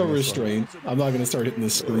 I'll show on this one. restraint. I'm not gonna start hitting the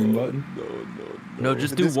screen button. No,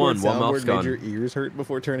 just If do the Discord one while mouth's soundboard made gone. your ears hurt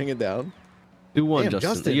before turning it down. Do one, Damn,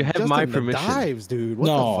 Justin. You have Justin, my the permission. dives, dude. What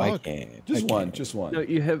No, the I fuck? can't. Just I one, can't. just one. No,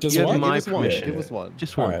 you have, Just you have one? my Give us one. permission. Give us one.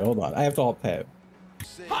 Just All one. right, hold on. I have to alt tab.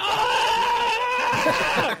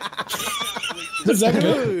 Is that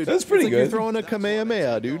good? That's pretty It's like good. You're throwing a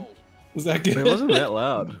Kamehameha, dude. Was that good? It wasn't that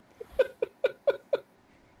loud.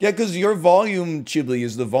 Yeah, because your volume, Chibli,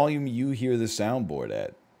 is the volume you hear the soundboard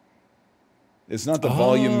at. It's not the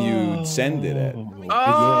volume you send it at.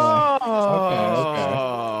 Yeah. Okay.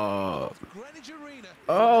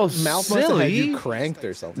 Oh, Mouth must have had you silly. cranked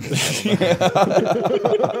or something.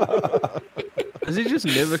 Is he just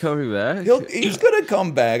never coming back? He's gonna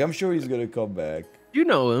come back. I'm sure he's gonna come back. You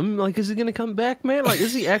know him. Like, is he gonna come back, man? Like,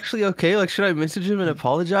 is he actually okay? Like, should I message him and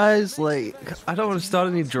apologize? Like, I don't want to start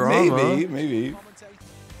any drama. Maybe.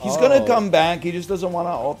 He's gonna come back. He just doesn't want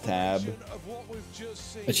to alt tab.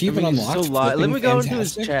 Achievement He's unlocked. so Let me go into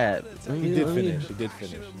his fantastic. chat. He did finish. He did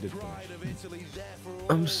finish.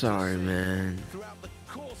 I'm sorry, man.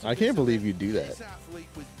 I can't believe you do that.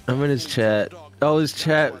 I'm in his chat. Oh, his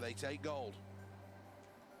chat.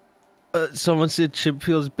 Someone said Chip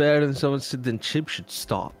feels bad, and someone said then Chip should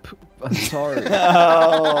stop. I'm sorry.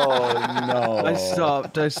 Oh no! I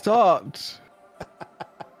stopped. Let's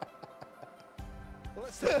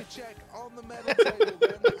take a check on the medal table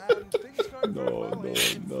then, and things go very well here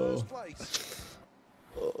in first place.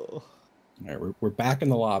 All right, we're back in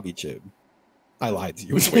the lobby, Chib. I lied to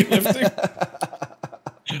you. It's weightlifting.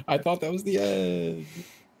 I thought that was the end.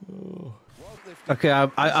 Okay,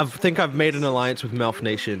 I think I've made an alliance with Mouth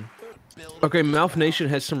Nation. Okay, Mouth Nation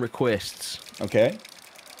has some requests. Okay.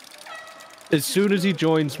 As soon as he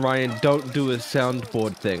joins, Ryan, don't do a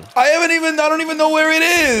soundboard thing. I don't even know where it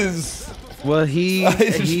is. Well, he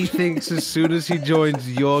thinks as soon as he joins,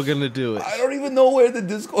 you're gonna do it. I don't even know where the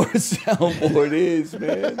Discord soundboard is,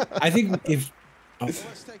 man. I think if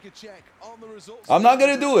Let's take a check on the results. I'm not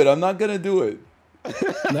gonna do it.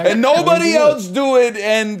 no, And nobody else do it,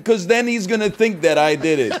 and because then he's gonna think that I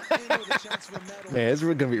did it. Man, it's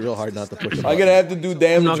gonna be real hard not to push. I'm gonna have to do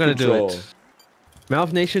damage I'm not gonna control. do it.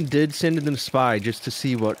 Mouth Nation did send in a spy just to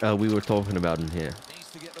see what we were talking about in here,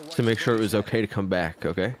 to make sure it was okay to come back.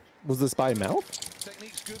 Okay. Was the spy Mouth?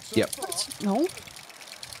 Yep. No.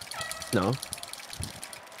 No.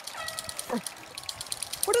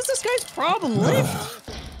 What is this guy's problem with?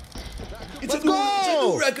 It's a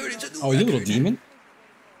new record. It's a new oh, you little demon.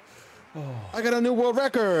 I got a new world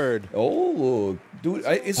record. Oh, dude,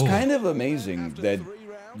 it's kind of amazing that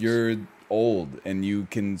you're old and you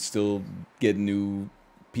can still get new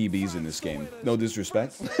PBs in this game. No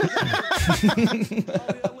disrespect.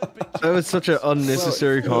 That was such an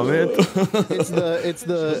unnecessary comment.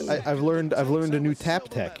 I've learned a new tap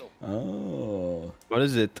tech. Oh. What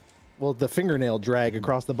is it? Well, the fingernail drag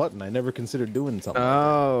across the button. I never considered doing something.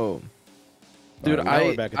 Oh. Dude, Alright, now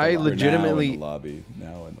we're back at the I lobby. legitimately.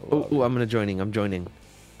 Now in the lobby. Oh, I'm joining.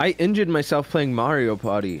 I injured myself playing Mario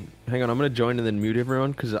Party. Hang on, I'm gonna join and then mute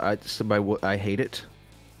everyone because I hate it.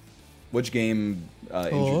 Which game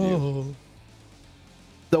injured you?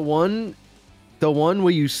 The one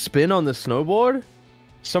where you spin on the snowboard.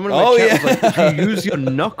 Someone in Oh, my chat was yeah. like,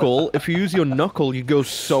 if you use your knuckle, you go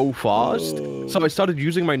so fast. So I started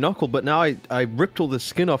using my knuckle, but now I ripped all the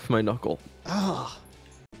skin off my knuckle. Ah.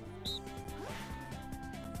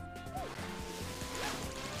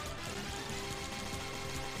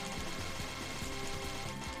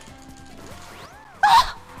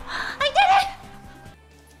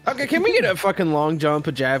 Okay, can we get a fucking long jump,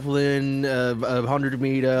 a javelin, a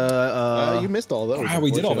 100-meter? You missed all those. Wow, we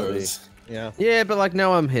did all unfortunately. those. Yeah. Yeah, but like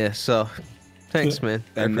now I'm here, so thanks, man.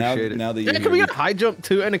 I And now, appreciate it. now that Yeah, you're can we here, get a high jump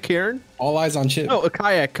too and a Karen? All eyes on Chip. Oh, a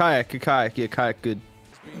kayak. Yeah, kayak, good.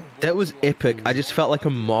 That was epic. I just felt like a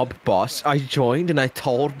mob boss. I joined and I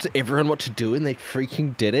told everyone what to do, and they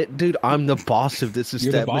freaking did it, dude. I'm the boss of this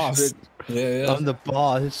You're the establishment. boss. Yeah. I'm the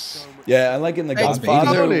boss. yeah, I like in The Thanks,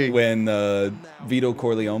 Godfather baby. when Vito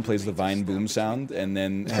Corleone plays the Vine boom sound and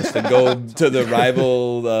then has to go to the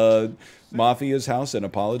rival mafia's house and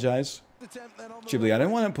apologize. Chibli, I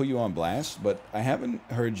didn't want to put you on blast, but I haven't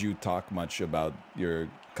heard you talk much about your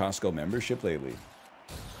Costco membership lately.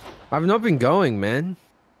 I've not been going, man.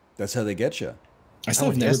 That's how they get you. I still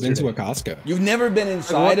have never been to a Costco. You've never been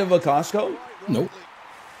inside of a Costco? Nope.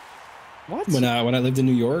 What? When I lived in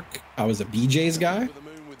New York, I was a BJ's guy,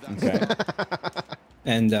 Okay.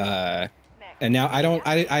 and now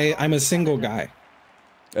I'm a single guy.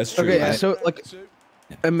 That's true. Okay, so like,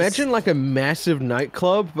 imagine like a massive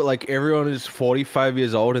nightclub, but like everyone is 45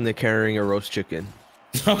 years old and they're carrying a roast chicken.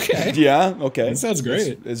 Okay. Yeah, okay. That sounds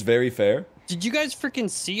great. It's very fair. Did you guys freaking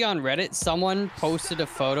see on Reddit? Someone posted a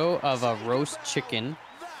photo of a roast chicken,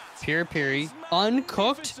 piri,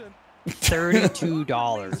 uncooked,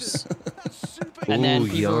 $32. And then Ooh,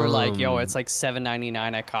 people were like, "Yo, yum. it's like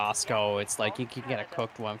 $7.99 at Costco. It's like you can get a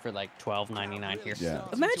cooked one for like $12.99 here." Yeah.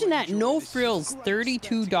 Imagine that, no frills,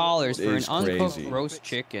 $32 for an It's uncooked crazy. roast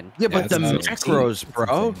chicken. Yeah, but Yeah, the it's macros,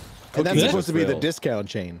 bro. And that's Yeah. supposed to be the Reversle. discount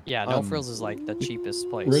chain. Yeah, no frills is like the cheapest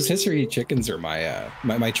place. Rotisserie chickens are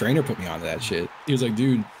my trainer put me onto that shit. He was like,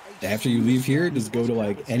 dude, after you leave here, just go to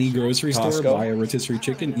like any grocery store, Costco? buy a rotisserie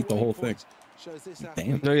chicken, eat the whole thing.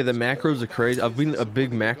 Damn. No, yeah, the macros are crazy. I've been a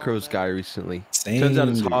big macros guy recently. Same. Turns out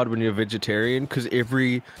it's hard when you're a vegetarian because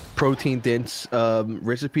every protein-dense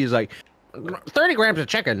recipe is like 30 grams of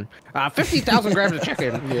chicken, 50,000 grams of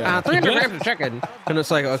chicken, Yeah. 300 grams of chicken, and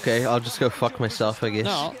it's like, okay, I'll just go fuck myself, I guess.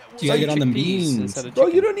 No, You gotta get on the chickpeas beans. instead of Bro,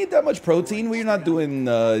 chicken. you don't need that much protein when you're not doing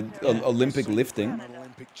Olympic lifting.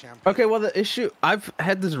 Okay, well, the issue, I've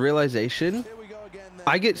had this realization.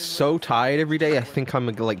 I get so tired every day, I think I'm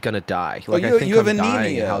like gonna die. Like, you- I think you have I'm dying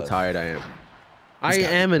anemia. at how tired I am. I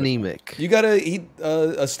am anemic. You gotta eat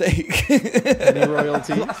a steak. Any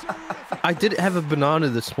royalties? I did have a banana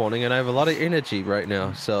this morning, and I have a lot of energy right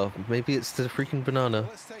now, so maybe it's the freaking banana.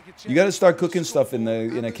 You gotta start cooking stuff in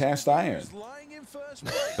a cast iron.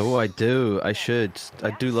 Oh, I do. I should. I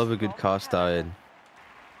do love a good cast iron.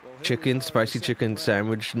 Chicken, spicy chicken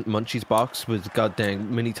sandwich, munchies box with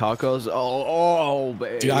goddamn mini tacos. Oh,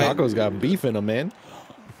 man. Dude, Taco's got beef in them, man.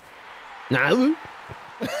 Nah, I'm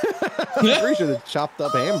pretty sure the chopped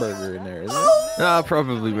up hamburger in there, isn't it? nah,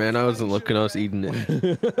 probably, man. I wasn't looking. I was eating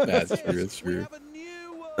it. That's true. That's true.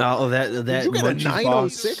 Oh, that You got a munchies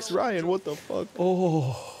 906, box. Ryan. What the fuck?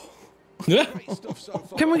 Oh,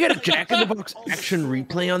 Can we get a Jack in the Box action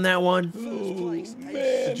replay on that one?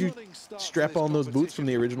 Did you strap on those boots from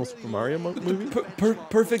the original Super Mario movie?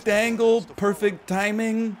 perfect angle, perfect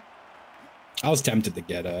timing. I was tempted to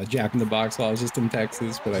get a Jack in the Box while I was just in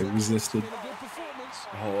Texas, but I resisted.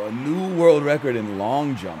 Oh, a new world record in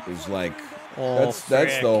long jump is like that's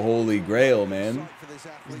the holy grail, man.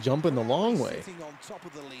 Jumping the long way.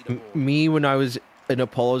 Me, when I was in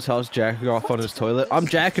Apollo's house jacking off on his toilet, I'm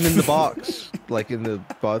jacking in the box, like in the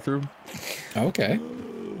bathroom. Okay.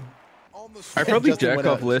 I probably Justin jack went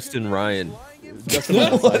off out. less than Ryan. Justin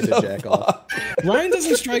went outside to jack off. Ryan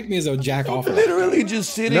doesn't strike me as a jack off. Literally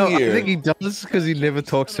just sitting No, here. I think he does because he never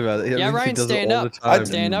talks about it. Yeah, Ryan, Ryan, does stand it all up. the time.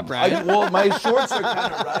 Stand up, Ryan. well, my shorts are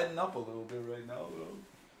kind of riding up a little bit right now.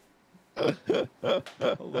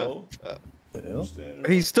 Hello.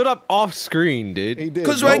 He stood up off screen, dude. He did.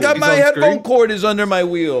 Because I got he's my on headphone screen? cord is under my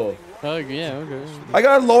wheel. Oh, yeah, okay. I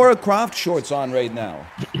got Laura Croft shorts on right now.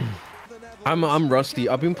 I'm rusty.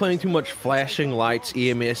 I've been playing too much flashing lights,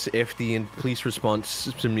 EMS, FD, and police response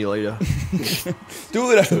simulator.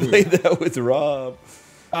 Dude, I played that with Rob.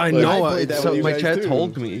 I I know. played that with you My guys chat too.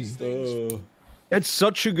 told me. It's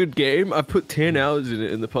such a good game. I put 10 hours in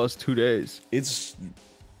it in the past 2 days. It's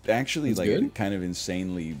actually It's like good? kind of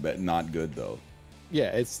insanely, but not good though. Yeah,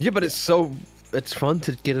 it's but it's fun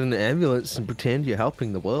to get in an ambulance and pretend you're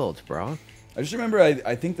helping the world, bro. I just remember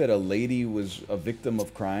I think that a lady was a victim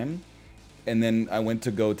of crime, and then I went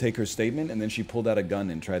to go take her statement, and then she pulled out a gun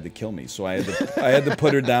and tried to kill me. So I had to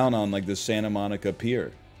put her down on like the Santa Monica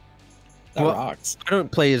Pier. That rocks. I don't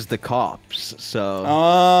play as the cops, so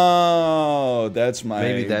Oh, that's my.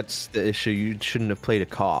 maybe that's the issue. You shouldn't have played a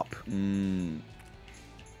cop.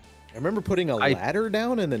 I remember putting a ladder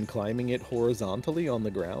down and then climbing it horizontally on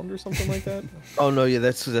the ground or something like that. Oh no, yeah,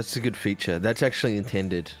 that's a good feature. That's actually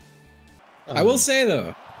intended. I will say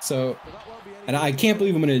though, so, and I can't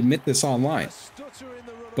believe I'm going to admit this online,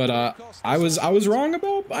 but I was wrong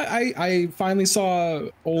about. I finally saw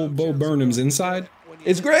old Bo Burnham's inside.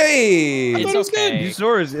 It's great. I thought it was good. You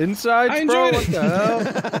saw his insides, I enjoyed bro? it. What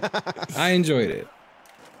the hell? I enjoyed it.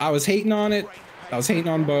 I was hating on it. I was hating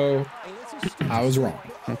on Bo. I was wrong.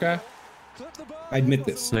 Okay, I admit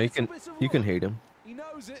this. No, you can hate him.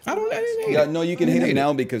 I didn't hate Yeah, it. no, you can I hate didn't him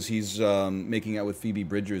now because he's making out with Phoebe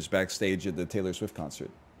Bridgers backstage at the Taylor Swift concert.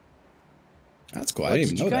 That's cool. I didn't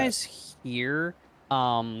even know Did you that. guys hear?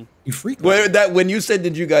 You freaked. When you said,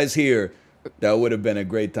 "Did you guys hear?" That would have been a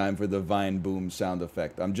great time for the Vine boom sound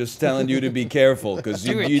effect. I'm just telling you to be careful because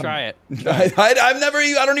Try it.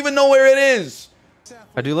 I don't even know where it is.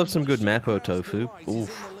 I do love some good mapo tofu.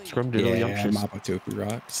 Oof, scrumdiddle Yeah, yumptious. Mapo Tofu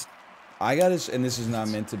rocks. I got to, and this is not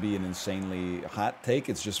meant to be an insanely hot take.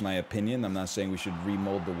 It's just my opinion. I'm not saying we should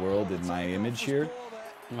remold the world in my image here.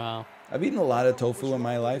 Wow. I've eaten a lot of tofu in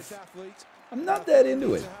my life. I'm not that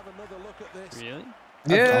into it. Really?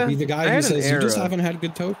 Yeah, I'll be the I guy who had says an you just era. haven't had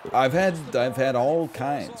good tofu. I've had all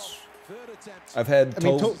kinds. I've had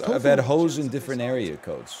tofu- I've had hose in different area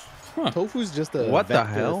codes. Tofu's just a What the vector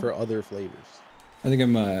hell? for other flavors. I think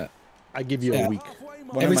I'm. I give you a week.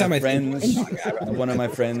 One Every of time my I think- friends, one of my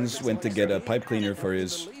friends went to get a pipe cleaner for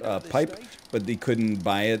his pipe, but they couldn't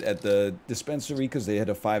buy it at the dispensary because they had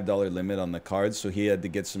a $5 limit on the card. So he had to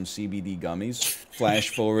get some CBD gummies. Flash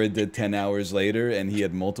forward to 10 hours later, and he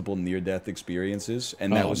had multiple near-death experiences,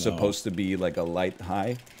 and that Oh, was no. supposed to be like a light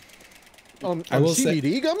high. On I will say-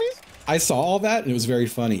 CBD gummies? I saw all that and it was very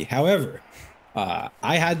funny. However, I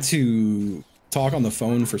had to talk on the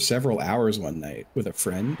phone for several hours one night with a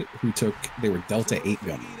friend who they were Delta 8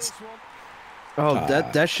 gummies. Oh,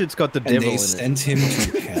 that shit's got the And devil they in sent him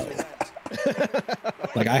to hell.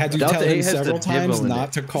 Like I had to Delta tell 8 him has the several times devil in not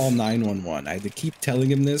it. to call 911. I had to keep telling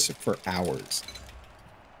him this for hours.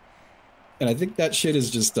 And I think that shit is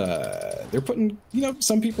just they're putting,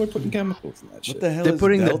 some people are putting chemicals in that shit. What the hell They're is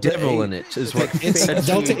putting Delta the devil 8? in it. Is what It's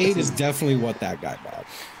Delta 8 is definitely what that guy bought.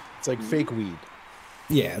 It's like fake weed.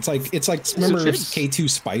 Yeah, it's like remember chips. K2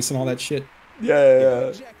 Spice and all that shit? Yeah.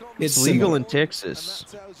 It's It's legal similar. in Texas.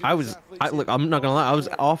 Look, I'm not gonna lie, I was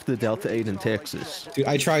off the Delta 8 in Texas. Dude,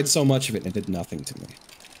 I tried so much of it and it did nothing to me.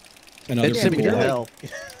 And other It's people to like, hell.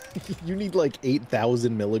 You need like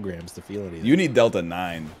 8,000 milligrams to feel anything. You need Delta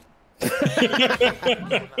 9.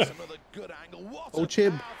 Oh,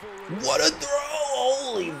 Chib. What a throw!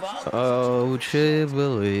 Holy fuck! Oh,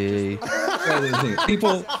 Chivoli.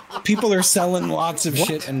 people are selling lots of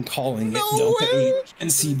shit and calling it Delta 8 and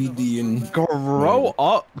CBD and Grow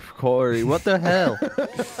up, Corey. What the hell?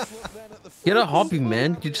 Get a hobby,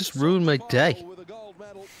 man. You just ruined my day.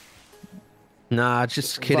 Nah,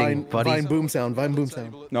 just kidding, buddy. Vine boom sound. Vine boom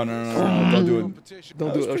sound. No, don't do it.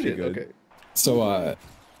 Don't do it. Oh, pretty shit. good. Okay. So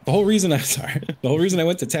the whole reason I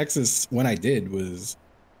went to Texas when I did was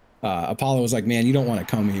Apollo was like, man, you don't want to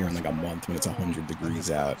come here in like a month when it's 100 degrees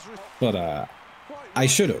out. But I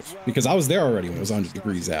should have, because I was there already when it was 100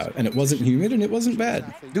 degrees out and it wasn't humid and it wasn't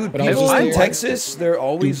bad. Dude, But I was people just in there. Texas, they're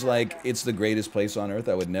always like, it's the greatest place on earth.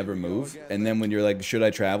 I would never move. And then when you're like, should I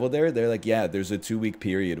travel there? They're like, yeah, there's a 2-week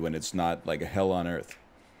period when it's not like a hell on earth.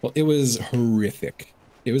 Well, it was horrific.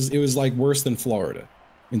 It was like worse than Florida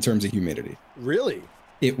in terms of humidity. Really?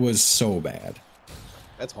 It was so bad.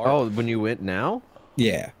 That's hard. Oh, when you went now?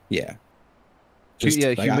 Yeah. Just, Yeah,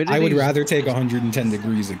 like, I would humidity's- rather take 110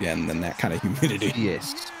 degrees again than that kind of humidity.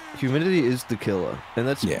 Yes. Humidity is the killer. And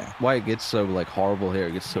that's Yeah. why it gets so like horrible here.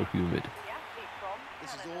 It gets so humid.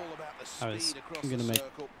 I'm gonna make.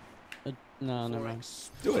 No, never mind.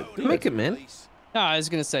 Do it. Make it, man. No, I was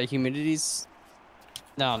gonna say humidity's.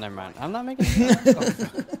 No, never mind. I'm not making.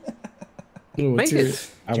 It. Make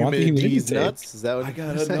it. I want the humidity Humidity's take. nuts. Is that what I you're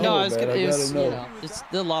gotta saying? know. No, I was man, gonna. I It gotta was, know. you know, it's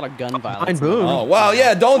a lot of gun violence. Fine, boom. Oh, wow.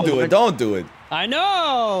 Yeah, don't do it. Don't do it. I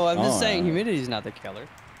know. I'm just Oh, saying yeah. humidity's not the killer.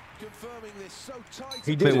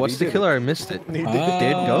 He did Wait, it, what's he the did killer? I missed it. He did.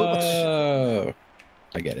 Dead goats? Oh,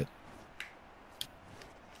 I get it.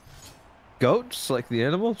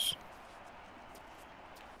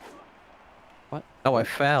 Oh, I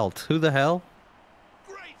fouled. Who the hell?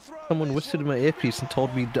 Someone whispered in my earpiece and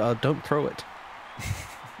told me, don't throw it.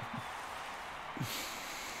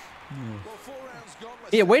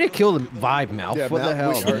 Yeah, way to kill the vibe, Mouth. Yeah, what the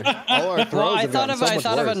hell? Well, I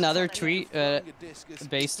thought of another tweet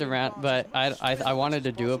based around, but I wanted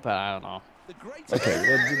to do it, but I don't know. Okay,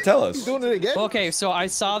 well, tell us. Doing it again? Okay, so I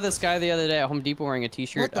saw this guy the other day at Home Depot wearing a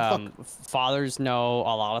T-shirt. Fathers know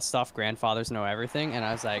a lot of stuff. Grandfathers know everything, and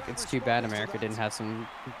I was like, it's too bad America didn't have some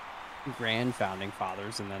grand founding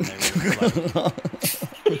fathers, and then they were like,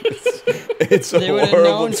 It's a they would have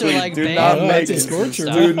horrible known to tweet. like Do ban not it make and it. stuff.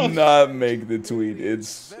 Do not make the tweet.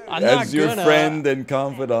 It's I'm as not your gonna. friend and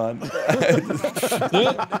confidant.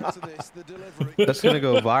 That's gonna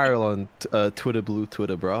go viral on Twitter,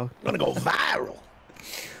 bro. Gonna go viral.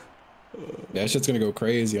 Yeah, shit's gonna go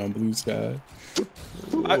crazy on Blue Sky.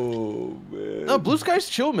 Oh man. No, Blue Sky's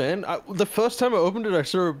chill, man. The first time I opened it, I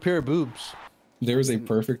saw a pair of boobs. There was a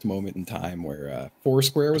perfect moment in time where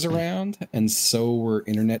Foursquare was around, and so were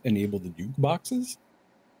internet-enabled jukeboxes.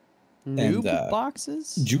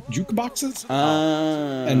 Jukeboxes? Jukeboxes?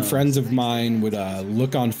 And friends of mine would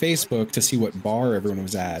look on Facebook to see what bar everyone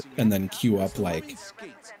was at, and then queue up like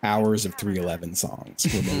hours of 311 songs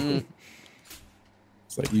remotely.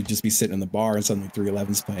 It's like you'd just be sitting in the bar and suddenly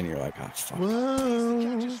 311's playing, and you're like, oh fuck.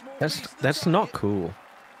 Whoa. That's not cool.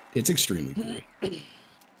 It's extremely cool.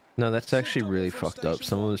 No, that's actually really fucked up.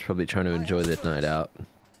 Someone was probably trying to enjoy that night out.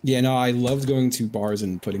 Yeah, no, I loved going to bars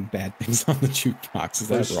and putting bad things on the jukebox. Is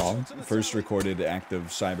that wrong? First recorded act of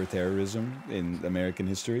cyber terrorism in American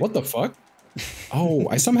history. What the fuck? Oh,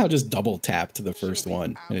 I somehow just double tapped the first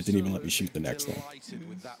one, and it didn't even let me shoot the next one.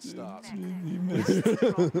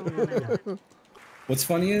 What's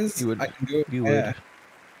funny is I can go.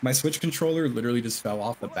 My Switch controller literally just fell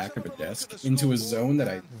off the back of a desk into a zone that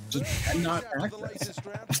I just cannot access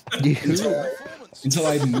until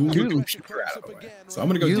I move the computer out of the way. So I'm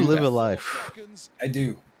gonna go. You do live that. a life. I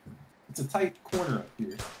do. It's a tight corner up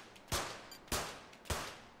here.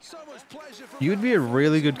 You'd be a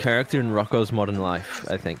really good character in Rocco's Modern Life,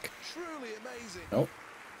 I think. Nope.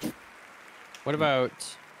 What about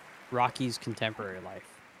Rocky's contemporary life?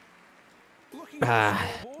 Nah,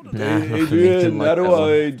 Adrian, how do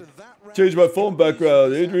I change my phone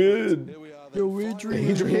background? Adrian. Yo,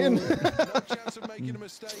 Adrian.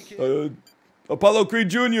 Apollo Creed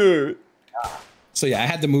Jr. So yeah, I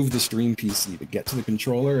had to move the stream PC to get to the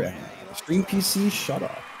controller, and the stream PC shut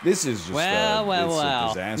off. This is just Well, a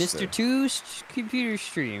disaster. Mr. Two computer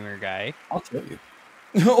streamer guy. I'll tell you.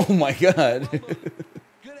 Oh my god.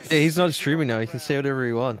 Yeah, he's not streaming now. He can say whatever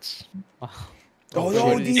he wants. Oh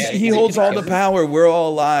no, he holds all the power. We're all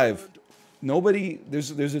alive. Nobody.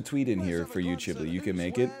 There's a tweet in here for you, Chibli. You can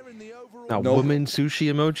make it. Woman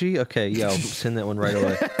sushi emoji. Okay, yeah, I'll send that one right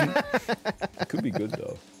away. Could be good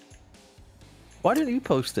though. Why didn't you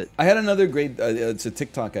post it? I had another great. It's a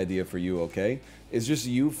TikTok idea for you. Okay, it's just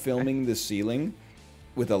you filming the ceiling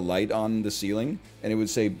with a light on the ceiling, and it would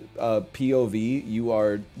say POV. You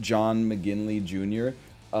are John McGinley Jr.,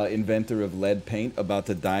 inventor of lead paint, about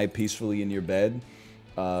to die peacefully in your bed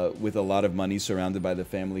with a lot of money, surrounded by the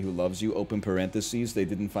family who loves you. Open parentheses. They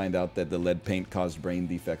didn't find out that the lead paint caused brain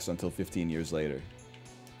defects until 15 years later.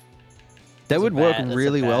 That would work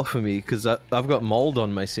really well for me because I've got mold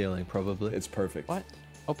on my ceiling. Probably. It's perfect. What?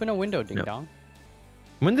 Open a window, ding dong.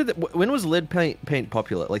 When was lead paint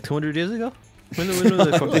popular? Like 200 years ago? When was they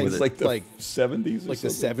fucking with it? Like the 70s. Like the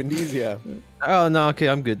 70s, yeah. Oh no, okay,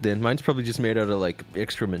 I'm good then. Mine's probably just made out of like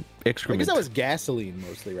excrement. I guess that was gasoline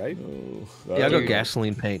mostly, right? Yeah, I got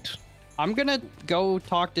gasoline paint. I'm gonna go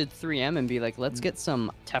talk to 3M and be like, let's get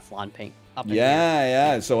some Teflon paint up in here.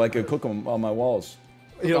 Yeah, so I could cook them on my walls.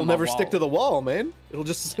 It'll never stick to the wall, man. It'll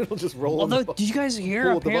just roll. Although, did you guys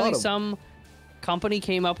hear? At the Apparently, bottom. some company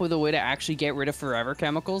came up with a way to actually get rid of forever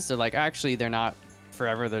chemicals. They're like, actually, they're not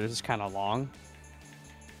forever. They're just kind of long.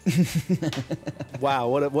 Wow,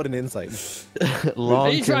 what an insight. Long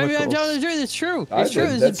Are you trying to chemicals. tell the truth? It's true. I It's true.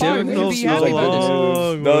 think This is that's fine. We can be happy about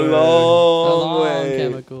this. The long Long way.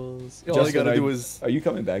 chemicals. All you gotta do is. Are you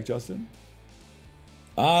coming back, Justin?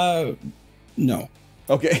 No.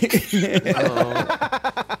 Okay.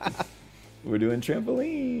 We're doing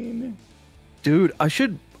trampoline. Dude, I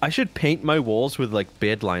should paint my walls with like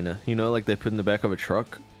bed liner. You know, like they put in the back of a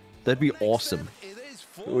truck. That'd be awesome.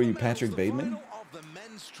 Were you Patrick Bateman?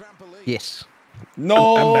 Yes.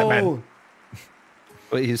 No. I'm Batman.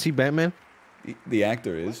 Wait, is he Batman? The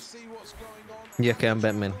actor is. Yeah, okay, I'm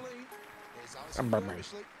Batman.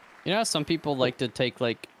 You know how some people like to take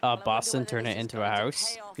like a bus and turn it into a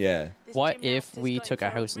house? Yeah. What if we took a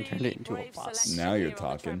house and turned it into a bus? Now you're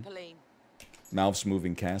talking. Mouth's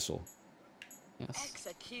moving castle. Yes.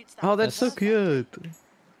 Oh, that's so cute.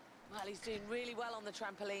 Well, he's doing really well on the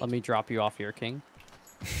trampoline. Let me drop you off here, King.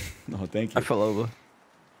 No, thank I you. fell over.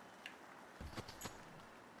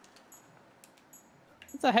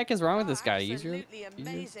 What the heck is wrong with this guy? He's absolutely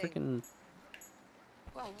amazing. freaking.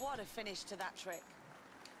 Well, what a finish to that trick.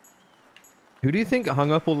 Who do you think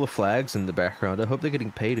hung up all the flags in the background? I hope they're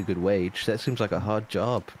getting paid a good wage. That seems like a hard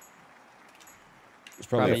job. It's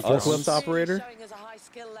probably Probably us. forklift operator. Showing us a high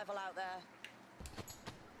skill level out there.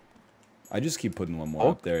 I just keep putting one more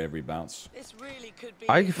up there every bounce. This really could be.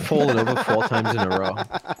 I've fallen over 4 times in a row.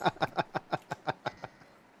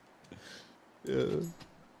 Yeah.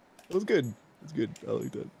 It was good. It's good. I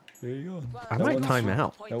like that. There you go. Well, I That might one's time for-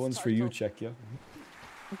 out. That one's for you, Czechia.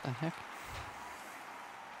 What the heck?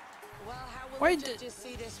 Well, how will Why the did- judges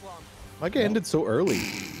see this one? Like it ended so early.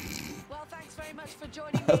 Well, thanks very much for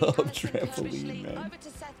joining me. Alison Trampoline, man. Over to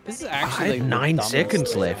Seth This is Bennett. actually I like have the 9 dumbest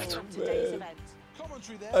seconds thing. left. On today's event.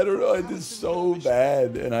 I don't know. I did so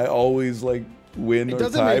bad, and I always like win It or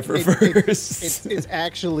doesn't tie make for it, first. it's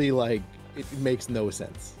actually like it makes no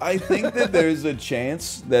sense. I think that there's a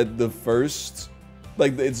chance that the first,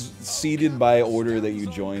 like, it's seeded by order that you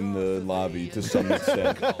join the lobby to some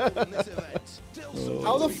extent.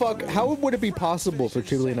 How the fuck? How would it be possible for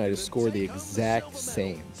Chile and I to score the exact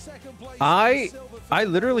same? I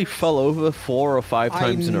literally fell over 4 or 5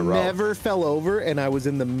 times in a row. I never fell over, and I was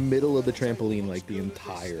in the middle of the trampoline like the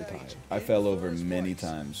entire time. I fell over many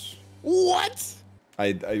times. What?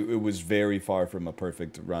 It was very far from a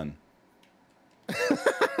perfect run.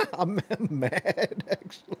 I'm mad,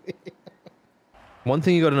 actually. One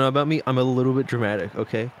thing you gotta know about me, I'm a little bit dramatic,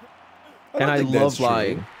 okay? don't And I think that's love true.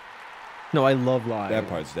 lying. No, I love lying. That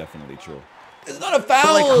part's definitely true. It's not a But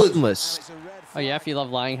foul. like harmless. Oh yeah, if you love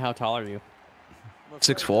lying, how tall are you?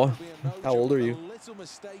 6'4". How old are you?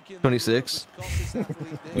 26.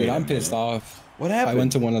 Wait, I'm pissed off. What happened? I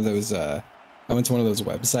went to one of those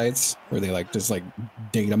websites where they like just like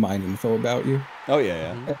data mine info about you. Oh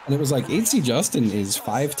yeah, yeah. And it was like 8C Justin is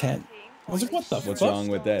 5'10". I was like, what the What's fuck? wrong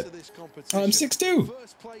with that? I'm 6'2".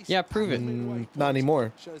 Yeah, prove it. Not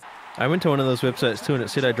anymore. I went to one of those websites too, and it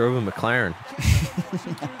said I drove a McLaren.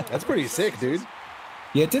 That's pretty sick, dude.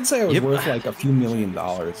 Yeah, it did say I was Yep. worth like a few $1 million,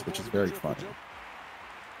 which is very funny.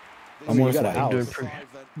 I'm So you worth got a like, house. Doing pretty,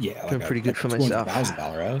 yeah, doing pretty good for myself.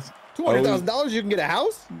 $200,000 house. $200,000, you can get a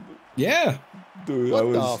house? Yeah. Dude,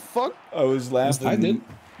 What the fuck? I was laughing. I did.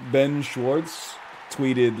 Ben Schwartz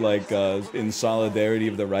tweeted like in solidarity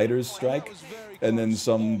of the writers' strike, and then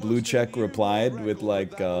some blue check replied with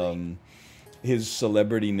like his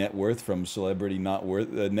celebrity net worth from celebrity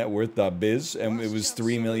networth.biz, and it was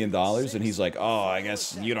 $3 million, and he's like, oh, I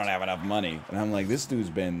guess you don't have enough money, and I'm like, this dude's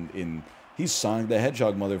been in. He's Sonic the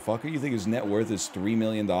Hedgehog, motherfucker. You think his net worth is $3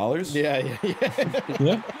 million? Yeah.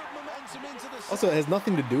 Yeah. Also, it has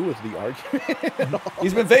nothing to do with the argument at all.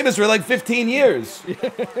 He's been famous for like 15 years.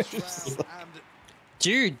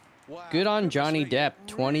 Dude, good on Johnny Depp.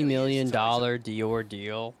 $20 million Dior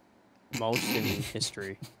deal. Most in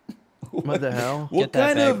history. What the hell? What Get that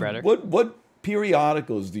kind bag, of brother. what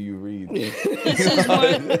periodicals do you read? This is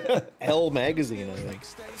what Hell magazine, I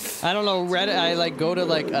think. I don't know. Reddit. I like go to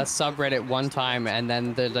like a subreddit one time, and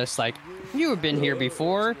then they're just like, "You have been here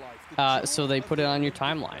before," so they put it on your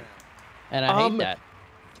timeline, and I hate that.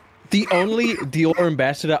 The only Dior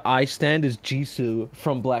ambassador I stand is Jisoo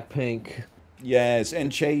from Blackpink. Yes,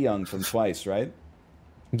 and Chae Young from Twice, right?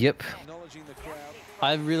 Yep.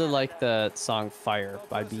 I really like the song "Fire"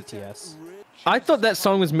 by BTS. I thought that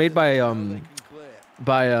song was made by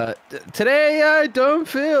Today I don't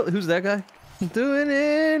feel. Who's that guy? Doing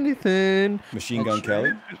anything. Machine Gun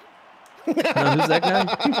Kelly. No, who's that guy?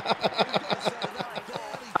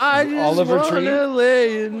 I just Oliver wanna Tree?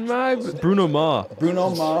 lay in my Bruno Mars. Bruno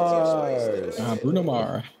Mars. Bruno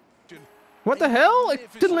Mars. What the hell? It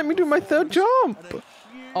didn't let me do my third jump.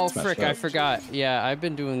 Oh Smash frick! that. I forgot. Yeah, I've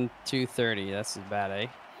been doing 230. That's bad,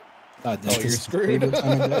 eh? You're screwed.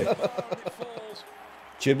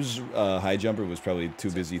 Chib's high jumper was probably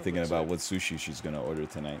too busy thinking about what sushi she's gonna order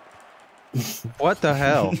tonight. What the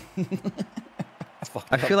hell?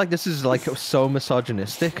 I feel like this is like so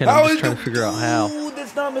misogynistic, and How I'm just is trying it- to figure out how. Ooh,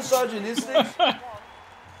 that's not misogynistic.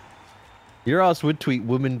 Your ass would tweet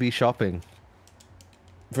 "women be shopping."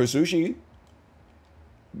 For sushi.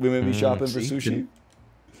 Women be shopping for see, sushi.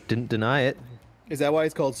 Didn't deny it. Is that why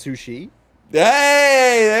it's called sushi?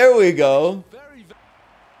 Hey, there we go.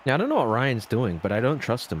 Now I don't know what Ryan's doing, but I don't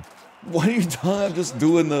trust him. What are you doing? I'm just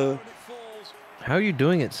doing the. How are you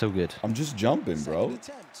doing it so good? I'm just jumping, bro.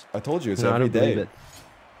 I told you it's No, I every don't believe day. it.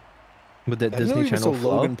 With that I didn't know Disney he was Channel so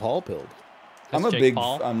flow. Logan Paul pilled. I'm That's a Jake big.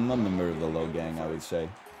 Paul. I'm a member of the low gang, I would say.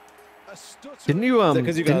 Didn't you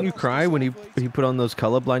didn't you cry when he put on those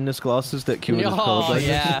color blindness glasses that cured his color blindness?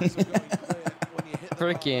 Yeah.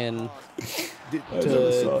 Freaking. I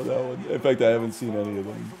never saw that one. In fact, I haven't seen any of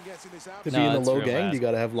them. To be in the low gang, you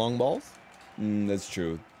gotta have long balls. That's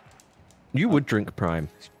true. You would drink Prime.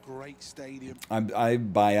 I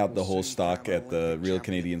buy out the whole stock at the Real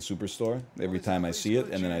Canadian Superstore every time I see it,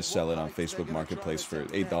 and then I sell it on Facebook Marketplace for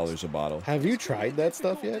 $8 a bottle. Have you tried that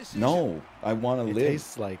stuff yet? No, I want to live. It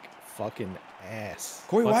tastes like fucking ass.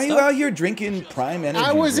 Corey, why are you out here drinking Prime Energy?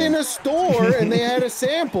 I was in a store and they had a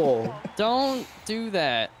sample. Don't do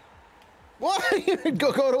that. What?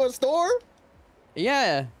 go to a store?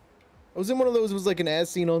 Yeah. I was in one of those. It was like an as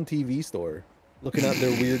seen on TV store, looking at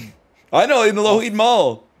their weird. I know, in the Lougheed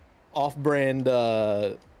Mall. Off-brand,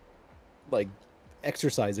 like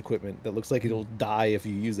exercise equipment that looks like it'll die if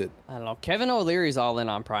you use it. I don't know. Kevin O'Leary's all in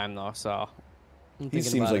on Prime though, so. He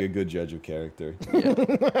seems like a good judge of character.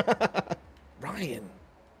 Yeah. Ryan.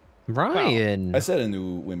 Ryan. I set a new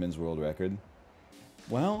women's world record.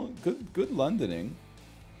 Well, good Londoning.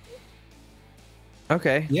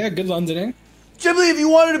 Okay. Yeah, good Londoning. Simply, if you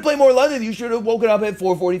wanted to play more London, you should have woken up at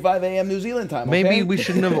 4:45 a.m. New Zealand time. Okay? Maybe we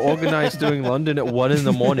shouldn't have organized doing London at 1 in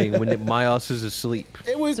the morning when my ass is asleep.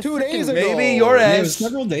 It was 2 days ago. Maybe your ass it was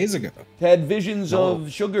several days ago. Had visions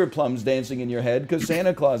of sugar plums dancing in your head because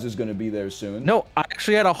Santa Claus is going to be there soon. No, I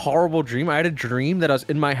actually had a horrible dream. I had a dream that I was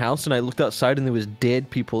in my house and I looked outside and there was dead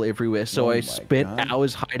people everywhere. So I spent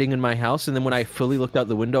hours hiding in my house, and then when I fully looked out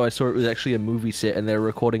the window, I saw it was actually a movie set and they were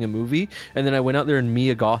recording a movie. And then I went out there and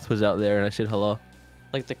Mia Goth was out there and I said hello.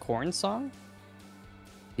 Like the Corn song?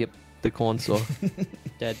 Yep, the Corn song.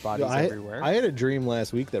 Dead bodies everywhere. I had a dream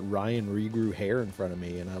last week that Ryan regrew hair in front of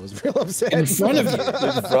me, and I was real upset. In front of you?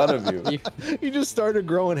 In front of you. He just started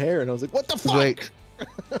growing hair, and I was like, what the fuck? Wait.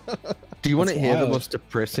 Do you want to That's hear the wild. most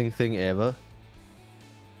depressing thing ever?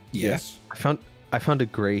 Yes. I found a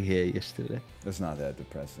gray hair yesterday. That's not that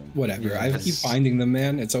depressing. Whatever. I keep finding them,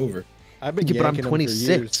 man. It's over. I've been Yeah, but I'm yanking them for 26,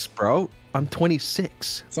 years. bro. I'm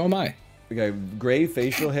 26. So am I. Okay, gray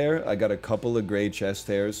facial hair. I got a couple of gray chest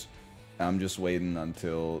hairs. I'm just waiting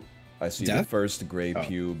until I see the first gray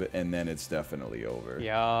pube, and then it's definitely over.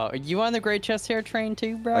 Yeah, are you on the gray chest hair train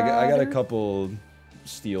too, bro? I got a couple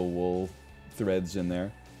steel wool threads in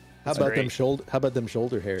there. How about them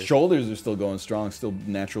shoulder hairs? Shoulders are still going strong, still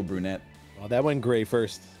natural brunette. Oh, that went gray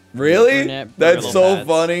first. Really? Brunette, That's brittle so bats.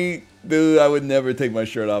 funny. Dude, I would never take my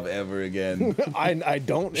shirt off ever again. I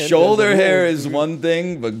don't. Shoulder hair is one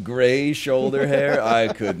thing, but gray shoulder hair, I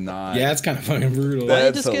could not. Yeah, it's kind of fucking brutal. Why don't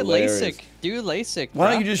you That's just hilarious. get LASIK? Do LASIK, Why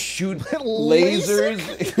bro. don't you just shoot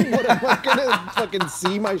lasers? What, am I gonna fucking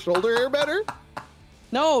see my shoulder hair better?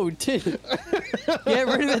 No, dude. Get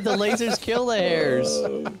rid of it. The lasers kill the hairs.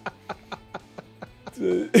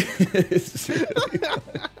 It's really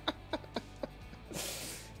funny.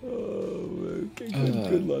 Oh, man. Okay,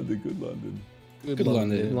 good London, good London. Good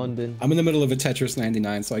London. London. I'm in the middle of a Tetris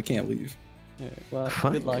 99, so I can't leave. Yeah, well,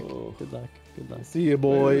 good luck. Good luck. Good luck. See you,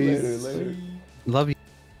 boys. Later. Love you.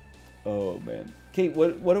 Oh, man. Kate,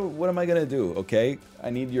 what am I going to do, okay? I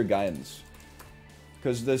need your guidance.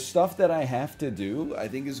 Because the stuff that I have to do, I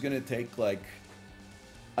think is going to take, like,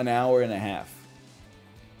 an hour and a half.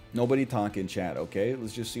 Nobody talk in chat, okay?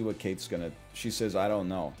 Let's just see what Kate's going to... She says, I don't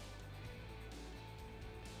know.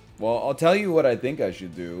 Well, I'll tell you what I think I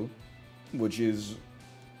should do, which is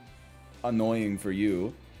annoying for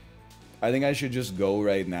you. I think I should just go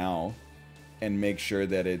right now and make sure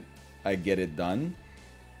that I get it done.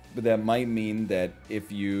 But that might mean that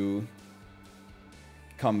if you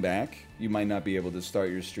come back, you might not be able to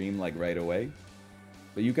start your stream like right away.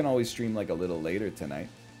 But you can always stream like a little later tonight.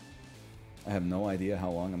 I have no idea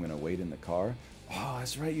how long I'm going to wait in the car. Oh,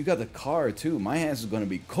 that's right. You got the car, too. My ass is going to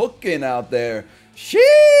be cooking out there.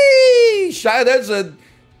 Sheesh!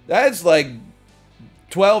 That's like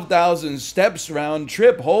 12,000 steps round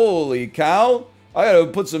trip. Holy cow. I got to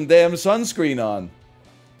put some damn sunscreen on.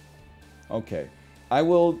 Okay. I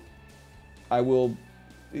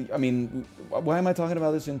mean, why am I talking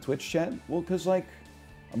about this in Twitch chat? Well, because, like,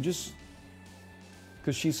 because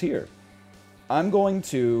she's here. I'm going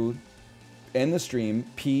to end the stream,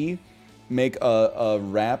 make a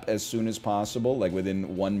wrap as soon as possible, like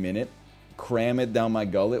within 1 minute, cram it down my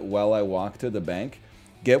gullet while I walk to the bank,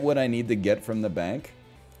 get what I need to get from the bank,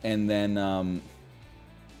 and then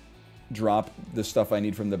drop the stuff I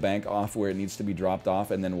need from the bank off where it needs to be dropped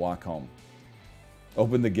off, and then walk home.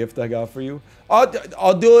 Open the gift I got for you.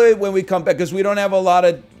 I'll do it when we come back because we don't have a lot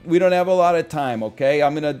of time. Okay,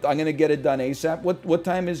 I'm gonna get it done ASAP. What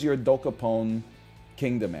time is your Dokapon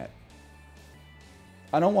Kingdom at?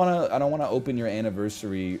 I don't wanna open your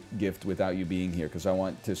anniversary gift without you being here because I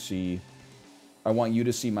want you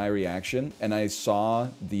to see my reaction, and I saw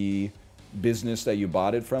the business that you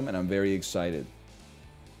bought it from, and I'm very excited.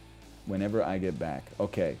 Whenever I get back.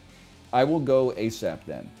 Okay. I will go ASAP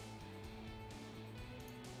then.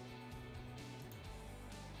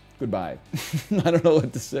 Goodbye. I don't know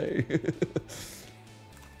what to say.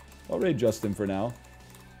 I'll raid Justin for now.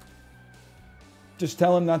 Just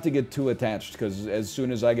tell him not to get too attached, because as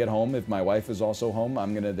soon as I get home, if my wife is also home,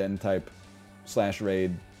 I'm going to then type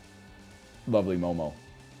 /raid lovely Momo.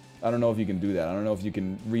 I don't know if you can do that. I don't know if you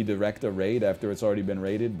can redirect a raid after it's already been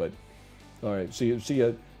raided, but... Alright, see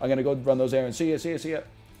ya. I'm going to go run those errands. See ya.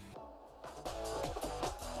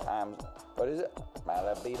 What is it? My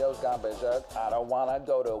libido's gone berserk. I don't wanna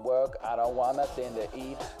go to work. I don't want nothing to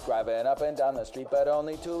eat. Driving up and down the street, but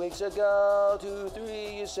only 2 weeks ago, 2,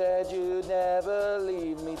 3, you said you'd never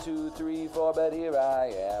leave me. 2, 3, 4, but here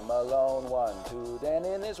I am alone. 1, 2, then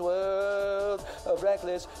in this world of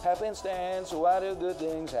reckless happenstance, why do good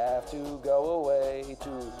things have to go away?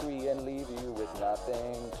 2, 3, and leave you with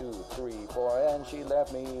nothing. 2, 3, 4, and she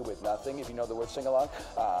left me with nothing. If you know the words, sing along.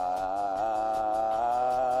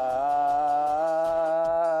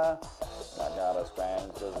 I got a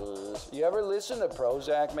spank to lose. You ever listen to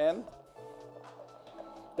Prozac, man?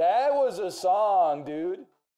 That was a song, dude.